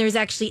 and there's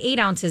actually 8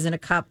 ounces in a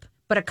cup.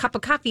 But a cup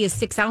of coffee is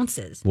 6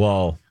 ounces.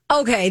 Whoa.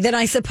 Okay, then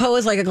I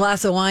suppose like a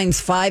glass of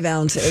wine's 5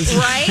 ounces.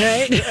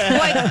 Right?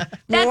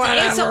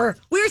 So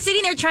we were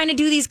sitting there trying to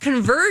do these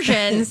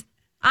conversions.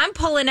 I'm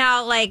pulling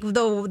out like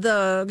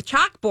the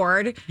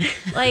chalkboard.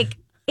 Like,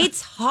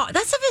 it's hard.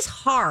 That stuff is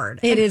hard.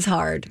 It is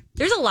hard.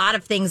 There's a lot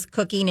of things,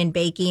 cooking and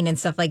baking and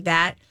stuff like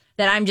that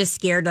I'm just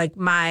scared. Like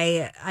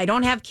I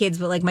don't have kids,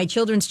 but like my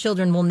children's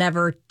children will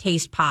never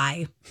taste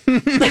pie.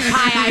 Like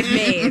pie I've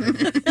made.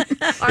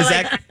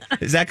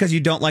 Is that because you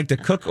don't like to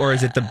cook, or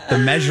is it the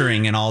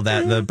measuring and all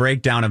that, the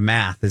breakdown of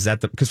math? Is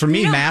that because for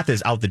me, math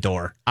is out the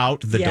door.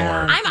 Out the door.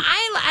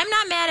 I'm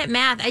not mad at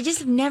math. I just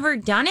have never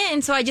done it,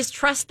 and so I just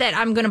trust that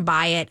I'm going to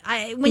buy it.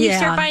 When you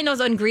start buying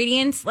those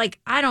ingredients, like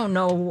I don't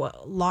know,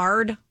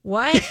 lard,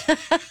 what?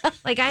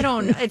 Like I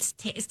don't. It's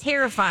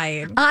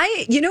terrifying.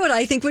 You know what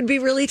I think would be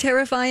really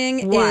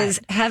terrifying is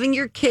having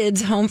your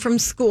kids home from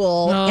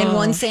school and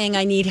one saying,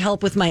 "I need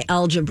help with my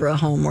algebra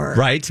homework."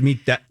 Right.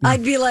 Meet that.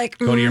 I'd be like,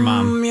 go to your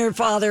mom. Your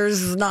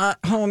father's not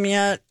home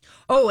yet.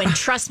 Oh, and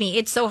trust me,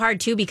 it's so hard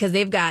too because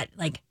they've got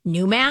like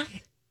new math.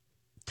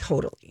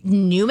 Totally.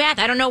 New math.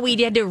 I don't know.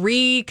 We had to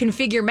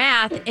reconfigure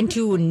math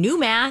into new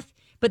math,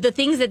 but the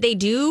things that they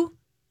do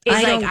is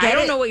I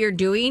don't know what you're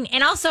doing.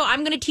 And also,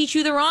 I'm going to teach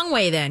you the wrong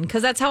way then,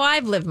 because that's how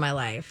I've lived my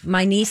life.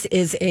 My niece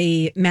is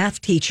a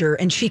math teacher,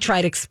 and she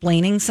tried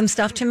explaining some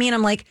stuff to me, and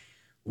I'm like,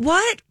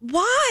 what?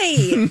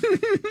 Why?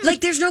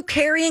 Like, there's no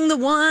carrying the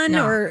one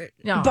or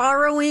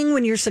borrowing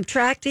when you're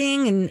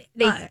subtracting, and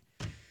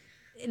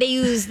they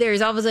use,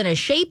 there's all of a sudden a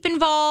shape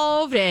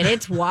involved, and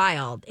it's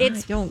wild. I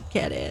don't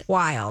get it.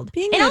 Wild.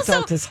 Being an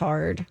adult is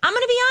hard. I'm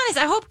going to be honest.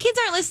 I hope kids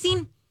aren't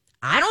listening.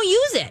 I don't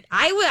use it.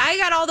 I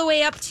got all the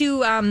way up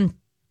to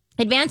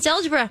advanced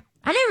algebra.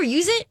 I never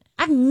use it.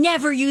 I've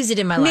never used it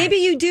in my life. Maybe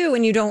you do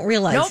and you don't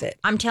realize it.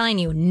 I'm telling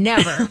you,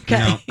 never. Okay.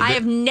 No. I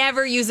have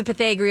never used the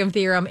Pythagorean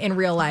theorem in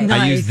real life.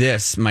 I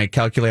use my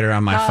calculator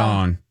on my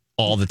phone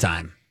all the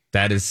time.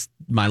 That is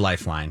my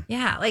lifeline.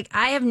 Yeah, like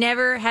I have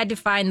never had to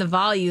find the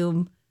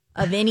volume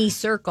of any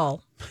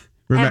circle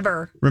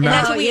ever. And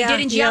that's what we did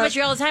in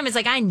geometry all the time. It's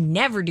like I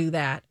never do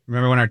that.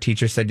 Remember when our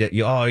teacher said,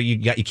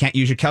 you can't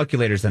use your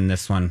calculators in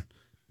this one.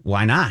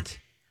 Why not?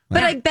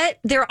 But I bet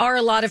there are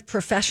a lot of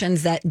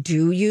professions that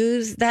do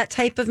use that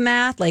type of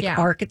math, like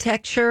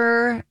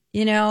architecture,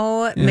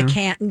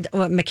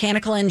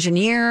 mechanical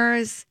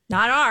engineers.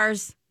 Not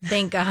ours.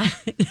 Thank God.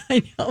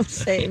 I know,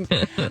 same.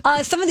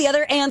 Some of the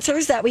other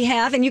answers that we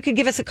have, and you could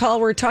give us a call.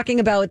 We're talking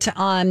about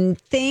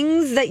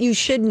things that you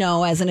should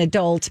know as an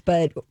adult,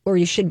 or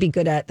you should be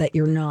good at that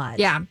you're not.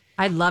 Yeah,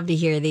 I'd love to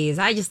hear these.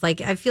 I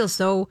feel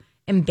so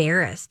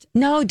embarrassed.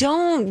 No,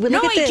 don't.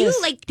 Do.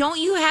 Like, don't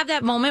you have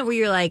that moment where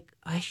you're like,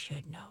 I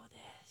should know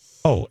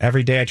this? Oh,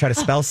 every day I try to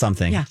spell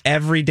something. Yeah.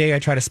 Every day I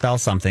try to spell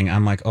something.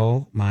 I'm like,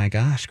 oh my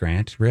gosh,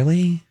 Grant,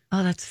 really?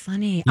 Oh, that's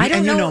funny. I I don't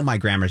and know. you know my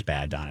grammar's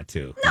bad, Donna,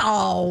 too.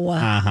 No.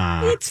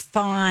 Uh-huh. It's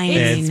fine.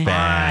 It's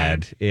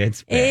bad.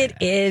 It's bad.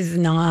 It is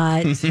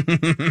not.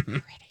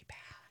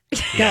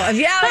 No,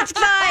 it's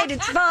fine.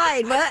 It's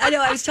fine. Well, I know.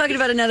 I was talking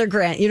about another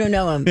Grant. You don't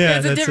know him. Yeah,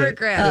 It's a different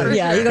Grant.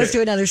 Yeah, he goes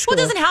to another school. Well,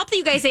 it doesn't help that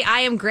you guys say I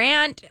am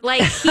Grant.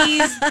 Like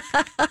he's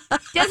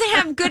doesn't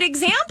have good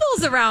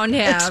examples around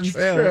him. It's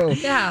true.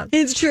 Yeah,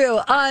 it's true.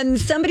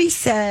 Somebody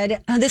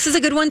said this is a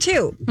good one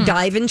too.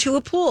 Dive into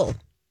a pool,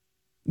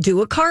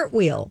 do a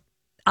cartwheel.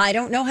 I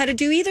don't know how to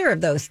do either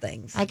of those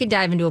things. I could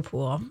dive into a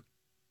pool.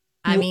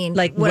 I mean,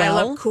 like, would I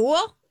well? look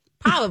cool?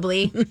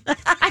 Probably.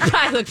 I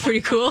probably look pretty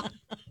cool.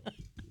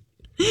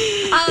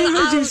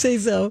 Would you say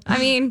so? I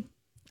mean,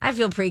 I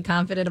feel pretty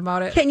confident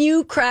about it. Can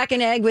you crack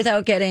an egg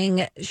without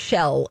getting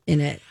shell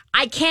in it?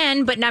 I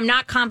can, but I'm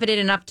not confident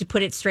enough to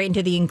put it straight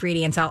into the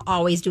ingredients. I'll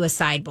always do a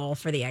side bowl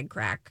for the egg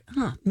crack.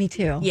 Huh, me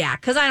too. Yeah,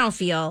 because I don't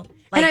feel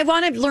and I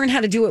want to learn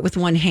how to do it with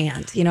one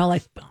hand. You know,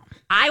 like boom.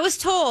 I was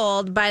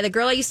told by the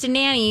girl I used to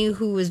nanny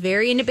who was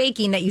very into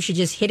baking that you should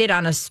just hit it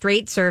on a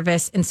straight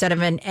surface instead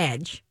of an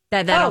edge.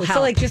 That'll help.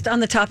 So like just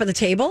on the top of the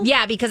table?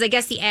 Yeah, because I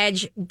guess the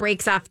edge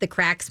breaks off the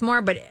cracks more,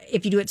 but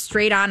if you do it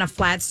straight on a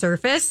flat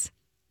surface,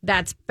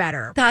 that's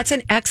better. That's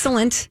an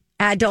excellent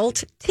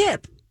adult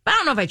tip. But I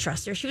don't know if I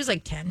trust her. She was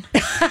like 10.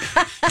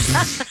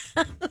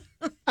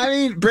 I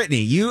mean,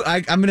 Brittany,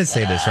 I'm going to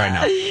say this right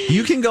now.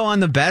 You can go on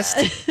the best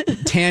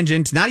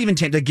tangent, not even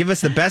tangent, give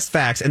us the best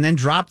facts, and then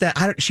drop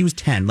that. She was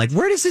 10. Like,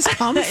 where does this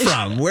come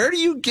from? Where do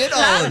you get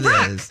all of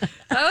this?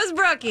 That was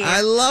Brookie.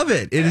 I love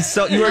it. It is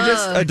so. You are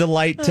just a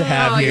delight to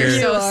have here.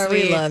 You're so So sweet.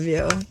 sweet. We love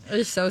you.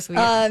 You're so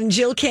sweet.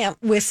 Jill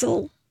can't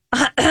whistle.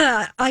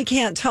 I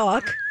can't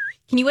talk.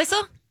 Can you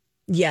whistle?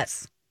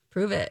 Yes.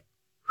 Prove it.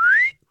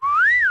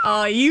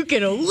 Oh, you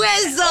can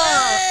whistle.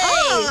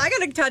 Oh, I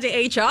got to talk to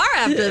HR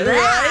after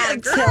that.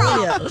 I'm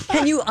telling you.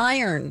 Can you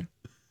iron?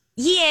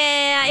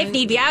 Yeah, if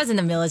need be. I was in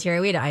the military.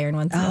 We had to iron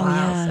once in a while.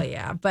 yeah. So,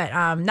 yeah.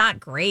 But not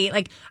great.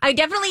 Like, I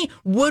definitely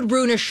would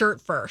ruin a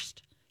shirt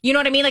first. You know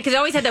what I mean? Like, because I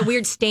always had that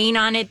weird stain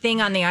on it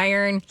thing on the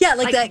iron. Yeah,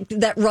 like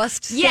that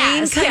rust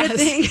stain kind of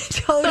thing.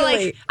 Totally. So,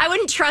 like, I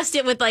wouldn't trust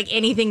it with, like,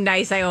 anything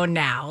nice I own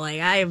now. Like,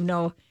 I have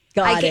no...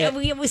 Got it.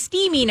 With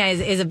steaming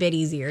is a bit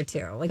easier,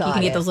 too. Like, you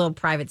can get those little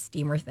private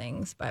steamer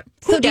things. But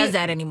who does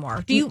that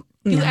anymore? Do you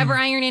ever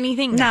iron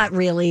anything? No. Not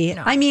really.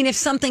 No. I mean, if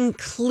something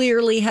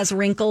clearly has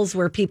wrinkles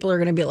where people are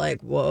going to be like,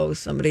 whoa,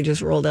 somebody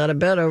just rolled out of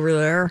bed over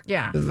there.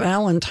 Yeah.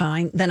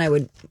 Valentine. Then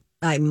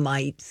I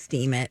might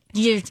steam it.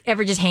 Do you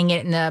ever just hang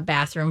it in the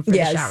bathroom for the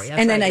shower? That's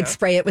and then what I I'd do.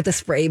 spray it with a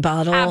spray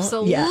bottle.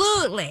 Absolutely.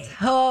 Yes.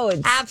 Oh,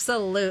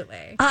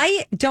 absolutely.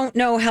 I don't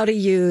know how to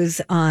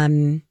use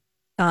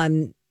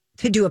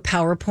to do a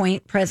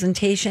PowerPoint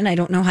presentation. I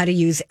don't know how to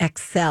use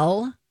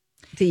Excel.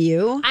 Do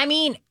you? I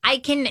mean, I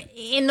can,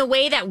 in the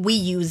way that we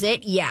use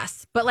it,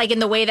 yes. But like in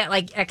the way that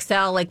like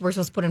Excel, like we're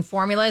supposed to put in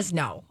formulas,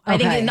 no. I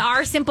think in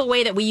our simple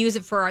way that we use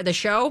it for the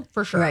show,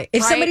 for sure. Right.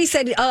 If somebody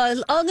said,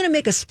 I'm going to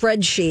make a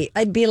spreadsheet,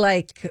 I'd be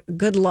like,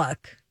 good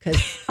luck,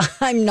 because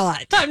I'm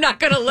not. I'm not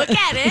going to look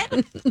at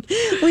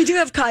it. We do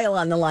have Kyle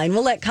on the line.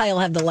 We'll let Kyle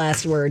have the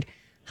last word.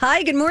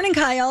 Hi, good morning,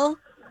 Kyle.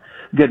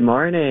 Good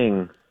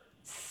morning.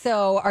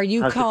 So are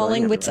you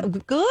calling with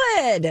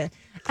good?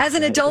 As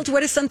an adult,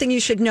 what is something you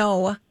should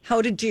know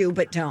how to do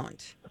but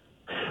don't?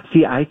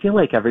 See, I feel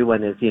like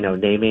everyone is,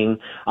 naming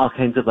all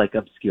kinds of like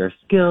obscure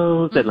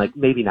skills and like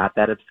maybe not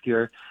that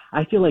obscure.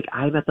 I feel like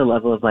I'm at the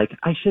level of like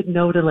I should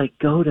know to like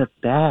go to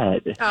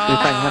bed if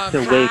I have to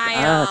wake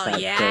up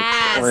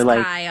at 6, or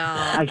like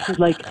I should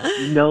like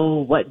know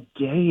what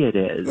day it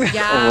is,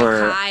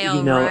 or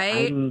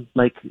right? I'm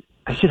like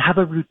I should have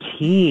a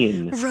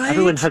routine. Right?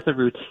 Everyone has a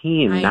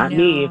routine, not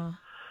me.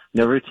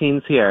 No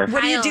routines here.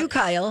 What do you do,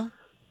 Kyle?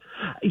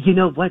 You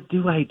know, what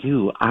do I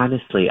do?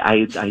 Honestly,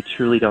 I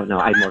truly don't know.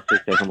 I mostly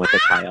stay home with a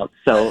child.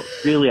 So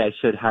really, I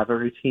should have a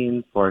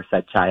routine for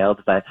said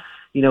child. But,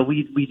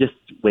 we just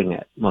wing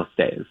it most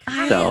days.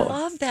 I so.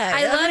 love that.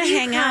 I love you,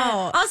 hang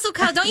Kyle. out. Also,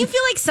 Kyle, don't you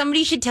feel like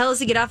somebody should tell us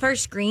to get off our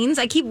screens?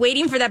 I keep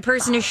waiting for that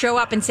person to show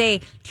up and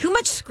say, too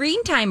much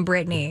screen time,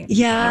 Brittany.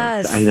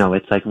 Yes. I know.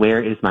 It's like,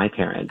 where is my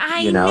parent?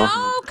 I know,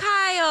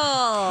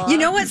 Kyle. You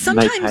know what?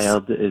 Sometimes my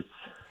child is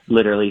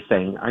literally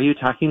saying, are you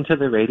talking to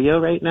the radio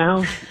right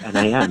now? And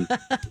I am.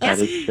 That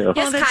is true.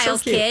 Yes,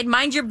 Kyle's kid.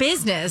 Mind your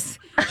business.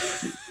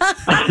 Oh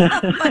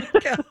my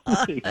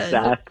God.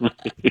 Exactly.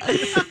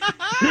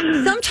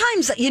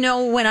 Sometimes,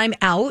 when I'm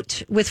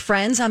out with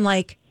friends, I'm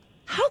like,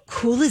 how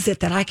cool is it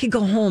that I could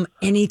go home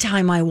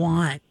anytime I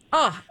want?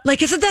 Oh,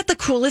 like, isn't that the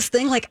coolest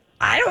thing? Like,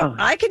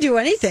 I could do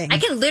anything. I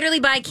can literally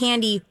buy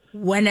candy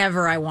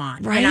whenever I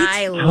want. Right? And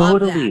I love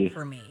Totally. that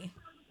for me.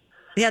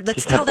 Yeah, let's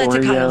Just tell that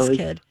have to Kyle's Oreos,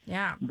 kid.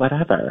 Yeah.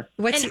 Whatever.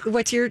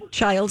 What's your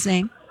child's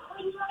name?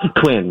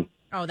 Quinn.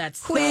 Oh,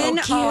 that's Quinn.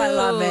 so cute. Oh, I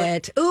love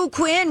it. Ooh,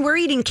 Quinn, we're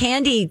eating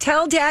candy.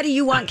 Tell Daddy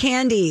you want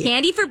candy.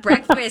 Candy for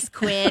breakfast,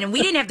 Quinn. And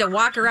we didn't have to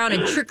walk around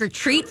and trick or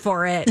treat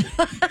for it.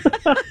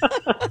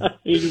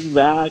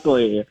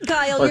 Exactly.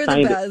 Kyle, or you're the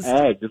find best.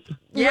 Eggs.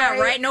 Yeah,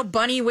 right. No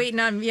bunny waiting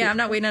on. Yeah, I'm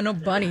not waiting on no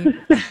bunny.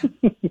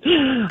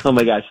 Oh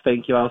my gosh,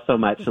 thank you all so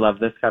much. Love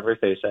this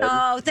conversation.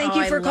 Oh, thank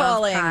you for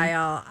calling.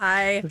 Kyle.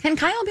 Can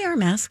Kyle be our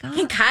mascot?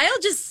 Can Kyle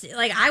just,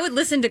 like, I would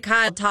listen to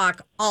Kyle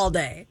talk all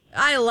day.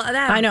 I love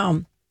that. I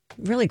know.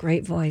 Really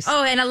great voice.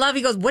 Oh, and I love,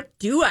 he goes, what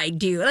do I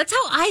do? That's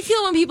how I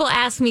feel when people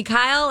ask me,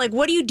 Kyle, like,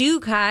 what do you do,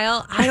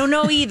 Kyle? I don't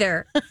know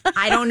either.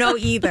 I don't know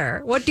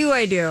either. What do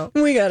I do?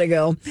 We got to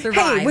go.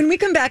 Survive. Hey, when we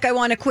come back, I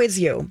want to quiz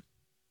you.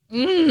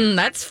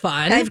 That's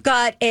fun. I've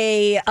got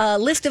a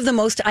list of the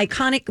most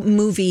iconic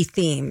movie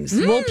themes.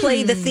 We'll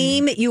play the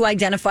theme. You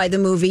identify the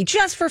movie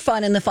just for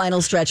fun in the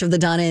final stretch of the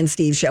Donna and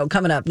Steve show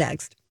coming up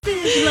next.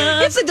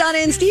 It's the Donna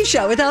and Steve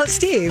show without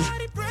Steve.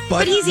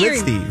 But he's with here.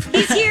 Steve.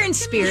 He's here in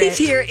spirit. He's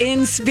here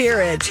in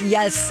spirit.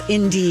 Yes,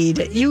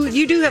 indeed.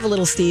 You do have a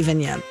little Steve in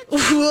you.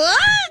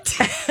 What?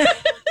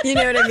 You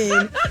know what I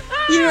mean?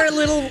 You're a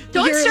little.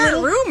 Don't start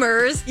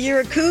rumors.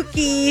 You're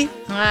kooky.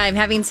 I'm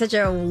having such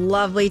a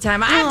lovely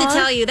time. I have to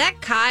tell you,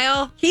 that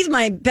Kyle. He's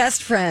my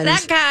best friend.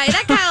 That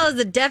Kyle is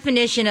the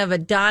definition of a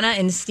Donna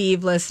and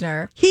Steve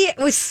listener. He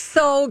was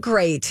so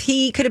great.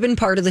 He could have been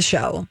part of the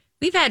show.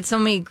 We've had so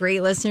many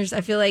great listeners.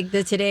 I feel like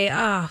today,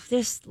 they're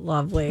just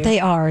lovely. They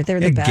are. They're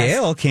the best.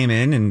 Gail came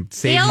in and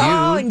saved you.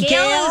 Oh,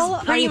 Gail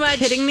is pretty are you much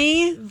kidding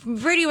me?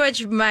 Pretty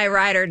much my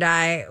ride or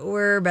die.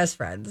 We're best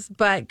friends.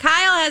 But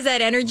Kyle has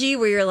that energy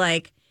where you're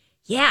like,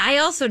 yeah, I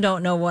also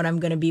don't know what I'm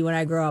going to be when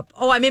I grow up.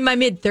 Oh, I'm in my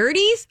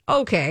mid-30s?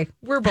 Okay,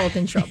 we're both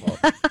in trouble.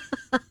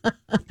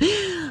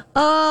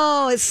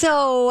 Oh,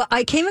 so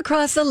I came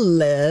across a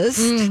list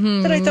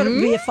that I thought it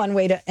would be a fun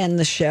way to end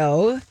the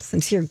show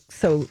since you're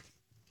so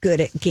good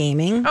at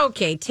gaming.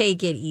 Okay,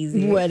 take it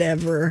easy.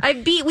 Whatever.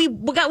 We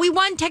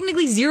won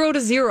technically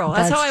 0-0.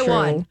 That's how I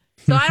won.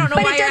 So I don't know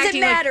but why it doesn't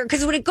matter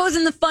because when it goes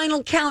in the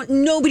final count,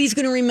 nobody's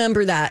going to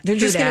remember that. They're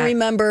just going to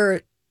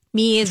remember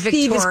me as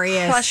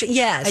victorious.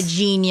 Yes, a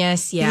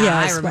genius. Yeah,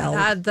 yes, I remember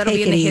well, that'll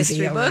be in the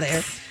history book.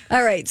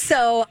 All right,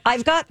 so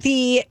I've got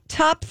the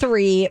top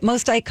 3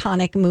 most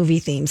iconic movie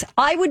themes.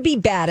 I would be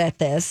bad at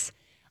this.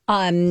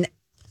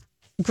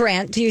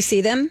 Grant, do you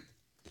see them?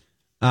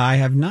 I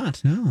have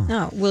not, no.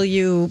 Oh, will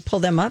you pull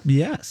them up?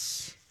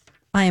 Yes.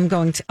 I am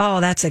going to. Oh,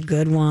 that's a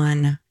good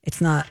one.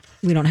 It's not,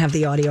 we don't have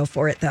the audio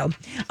for it, though.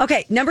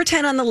 Okay, number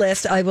 10 on the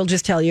list, I will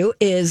just tell you,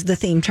 is the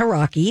theme to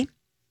Rocky.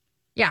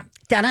 Yeah.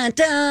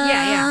 Dun-dun-dun,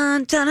 yeah.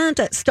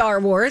 Dun-dun-dun. Star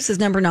Wars is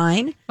number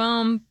 9.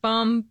 Bum,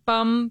 bum,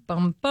 bum,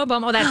 bum, bum,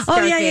 bum. Oh, that's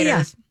Darth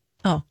Vader's.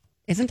 Yeah. Oh,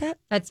 isn't that?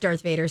 That's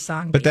Darth Vader's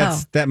song. But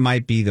that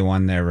might be the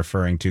one they're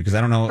referring to, because I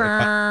don't know.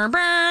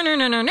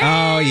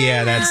 Oh,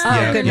 yeah, that's.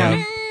 Good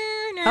one.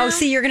 Oh,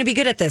 see, you're going to be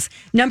good at this.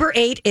 Number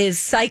 8 is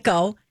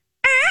Psycho.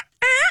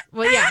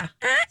 Well, yeah.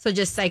 So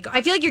just Psycho.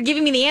 I feel like you're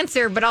giving me the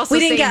answer, but also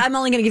I'm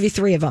only going to give you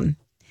 3 of them.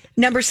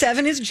 Number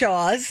 7 is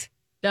Jaws.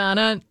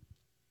 Donna.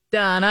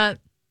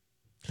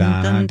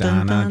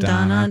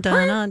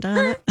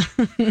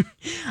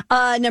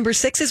 Number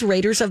 6 is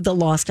Raiders of the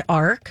Lost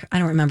Ark. I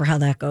don't remember how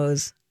that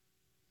goes.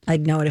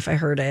 I'd know it if I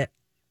heard it.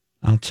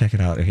 I'll check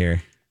it out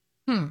here.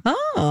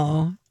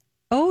 Oh,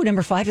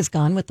 number 5 is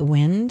Gone with the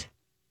Wind.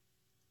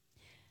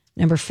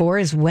 Number 4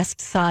 is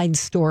West Side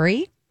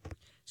Story.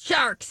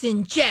 Sharks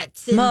and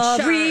jets and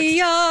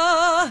Maria.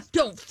 Sharks.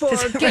 Don't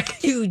forget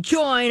to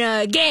join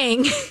a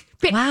gang.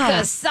 Pick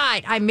a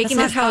side. I'm making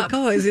That's this not up.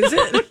 how it goes, is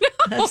it?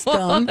 That's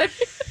dumb.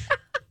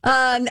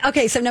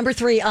 Okay, so number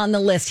 3 on the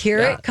list. Here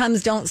it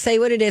comes. Don't say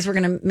what it is. We're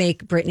going to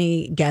make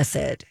Brittany guess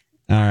it.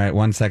 All right,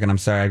 1 second. I'm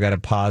sorry. I've got to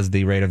pause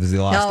the Raid of the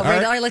Lost Ark.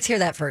 All right, let's hear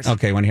that first.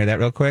 Okay, want to hear that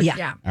real quick?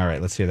 Yeah. All right,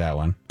 let's hear that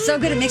one. So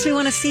good. It makes me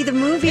want to see the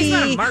movie.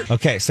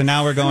 Okay, so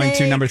now we're going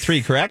to number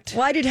 3, correct?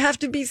 Why did it have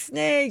to be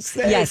snakes?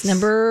 Yes,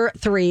 number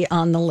 3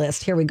 on the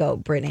list. Here we go,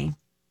 Brittany.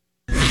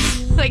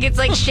 Like it's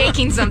like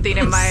shaking something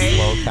in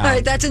my... All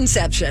right, that's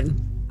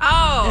Inception.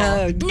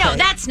 Oh, okay. No,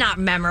 that's not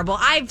memorable.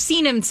 I've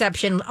seen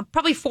Inception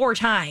probably 4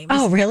 times.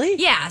 Oh, really?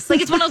 Yes. Like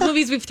it's one of those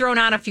movies we've thrown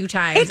on a few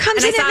times. It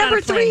comes in at number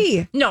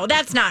 3. No,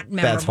 that's not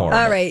memorable. That's horrible.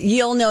 All right,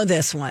 you'll know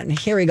this one.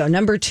 Here we go,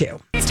 number 2.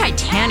 It's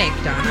Titanic,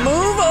 Donna.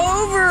 Move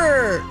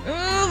over.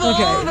 Move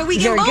over. We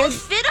can both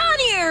fit on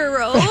here,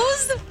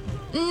 Rose.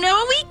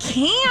 No, we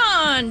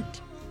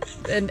can't.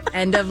 And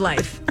end of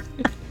life.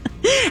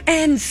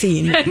 And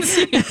scene.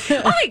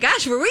 Oh my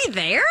gosh, were we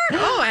there?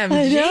 OMG.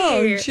 I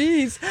know,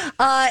 jeez.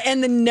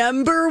 And the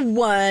number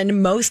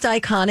 1 most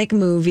iconic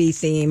movie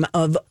theme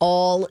of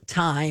all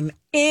time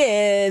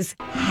is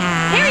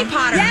Harry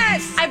Potter.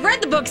 Yes. I've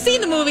read the book, seen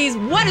the movies.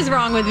 What is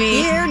wrong with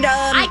me? You're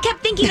done. I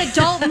kept thinking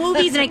adult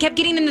movies and I kept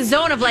getting in the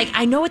zone of like,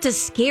 I know it's a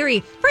scary.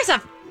 First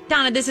off,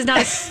 Donna, this is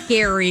not a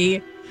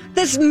scary.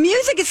 This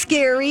music is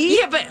scary.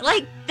 Yeah, but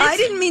like... I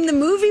didn't mean the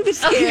movie was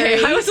scary.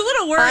 Okay, I was a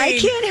little worried. I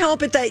can't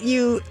help it that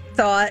you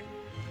thought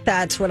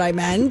that's what I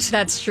meant.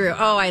 That's true.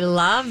 Oh, I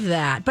love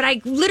that. But I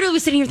literally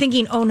was sitting here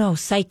thinking, oh no,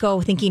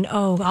 Psycho, thinking,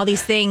 oh, all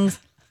these things.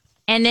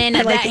 And then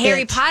that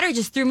Harry Potter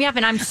just threw me up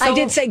and I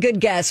did say good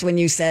guess when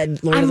you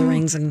said Lord of the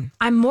Rings. And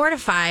I'm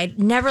mortified.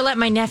 Never let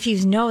my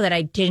nephews know that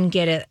I didn't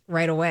get it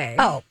right away.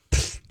 Oh,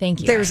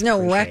 thank you. There's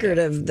no record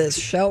of this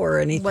show or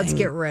anything. Let's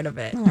get rid of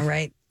it. All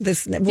right.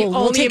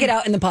 We'll take it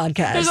out in the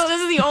podcast. This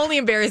is the only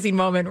embarrassing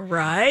moment,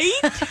 right?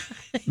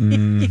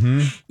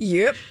 Mm-hmm.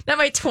 Yep. Not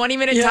my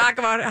 20-minute talk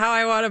about how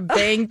I want to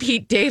bang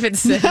Pete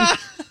Davidson.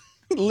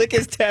 Lick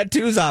his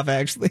tattoos off,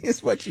 actually,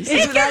 is what you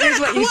said. That is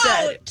what you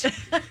said.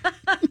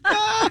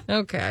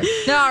 Okay.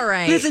 All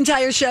right. This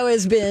entire show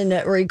has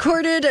been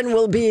recorded and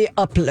will be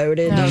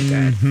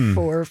uploaded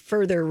for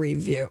further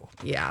review.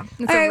 Yeah.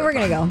 All right, we're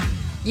going to go.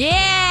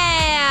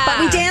 Yeah. But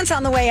we dance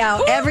on the way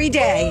out every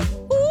day.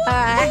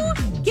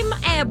 Get my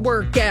ab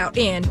workout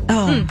in.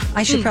 Oh,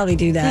 I should probably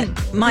do that.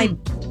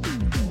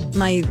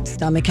 My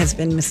stomach has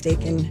been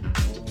mistaken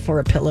for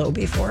a pillow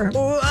before.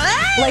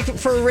 What? Like,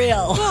 for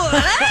real.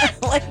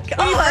 Like,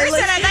 when you first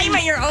said, I thought you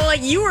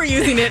meant you were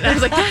using it. And I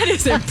was like, that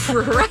is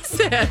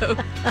impressive.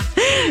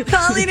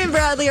 Colleen and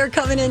Bradley are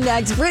coming in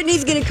next.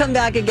 Brittany's going to come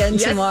back again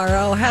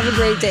tomorrow. Have a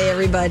great day,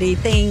 everybody.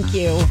 Thank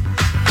you.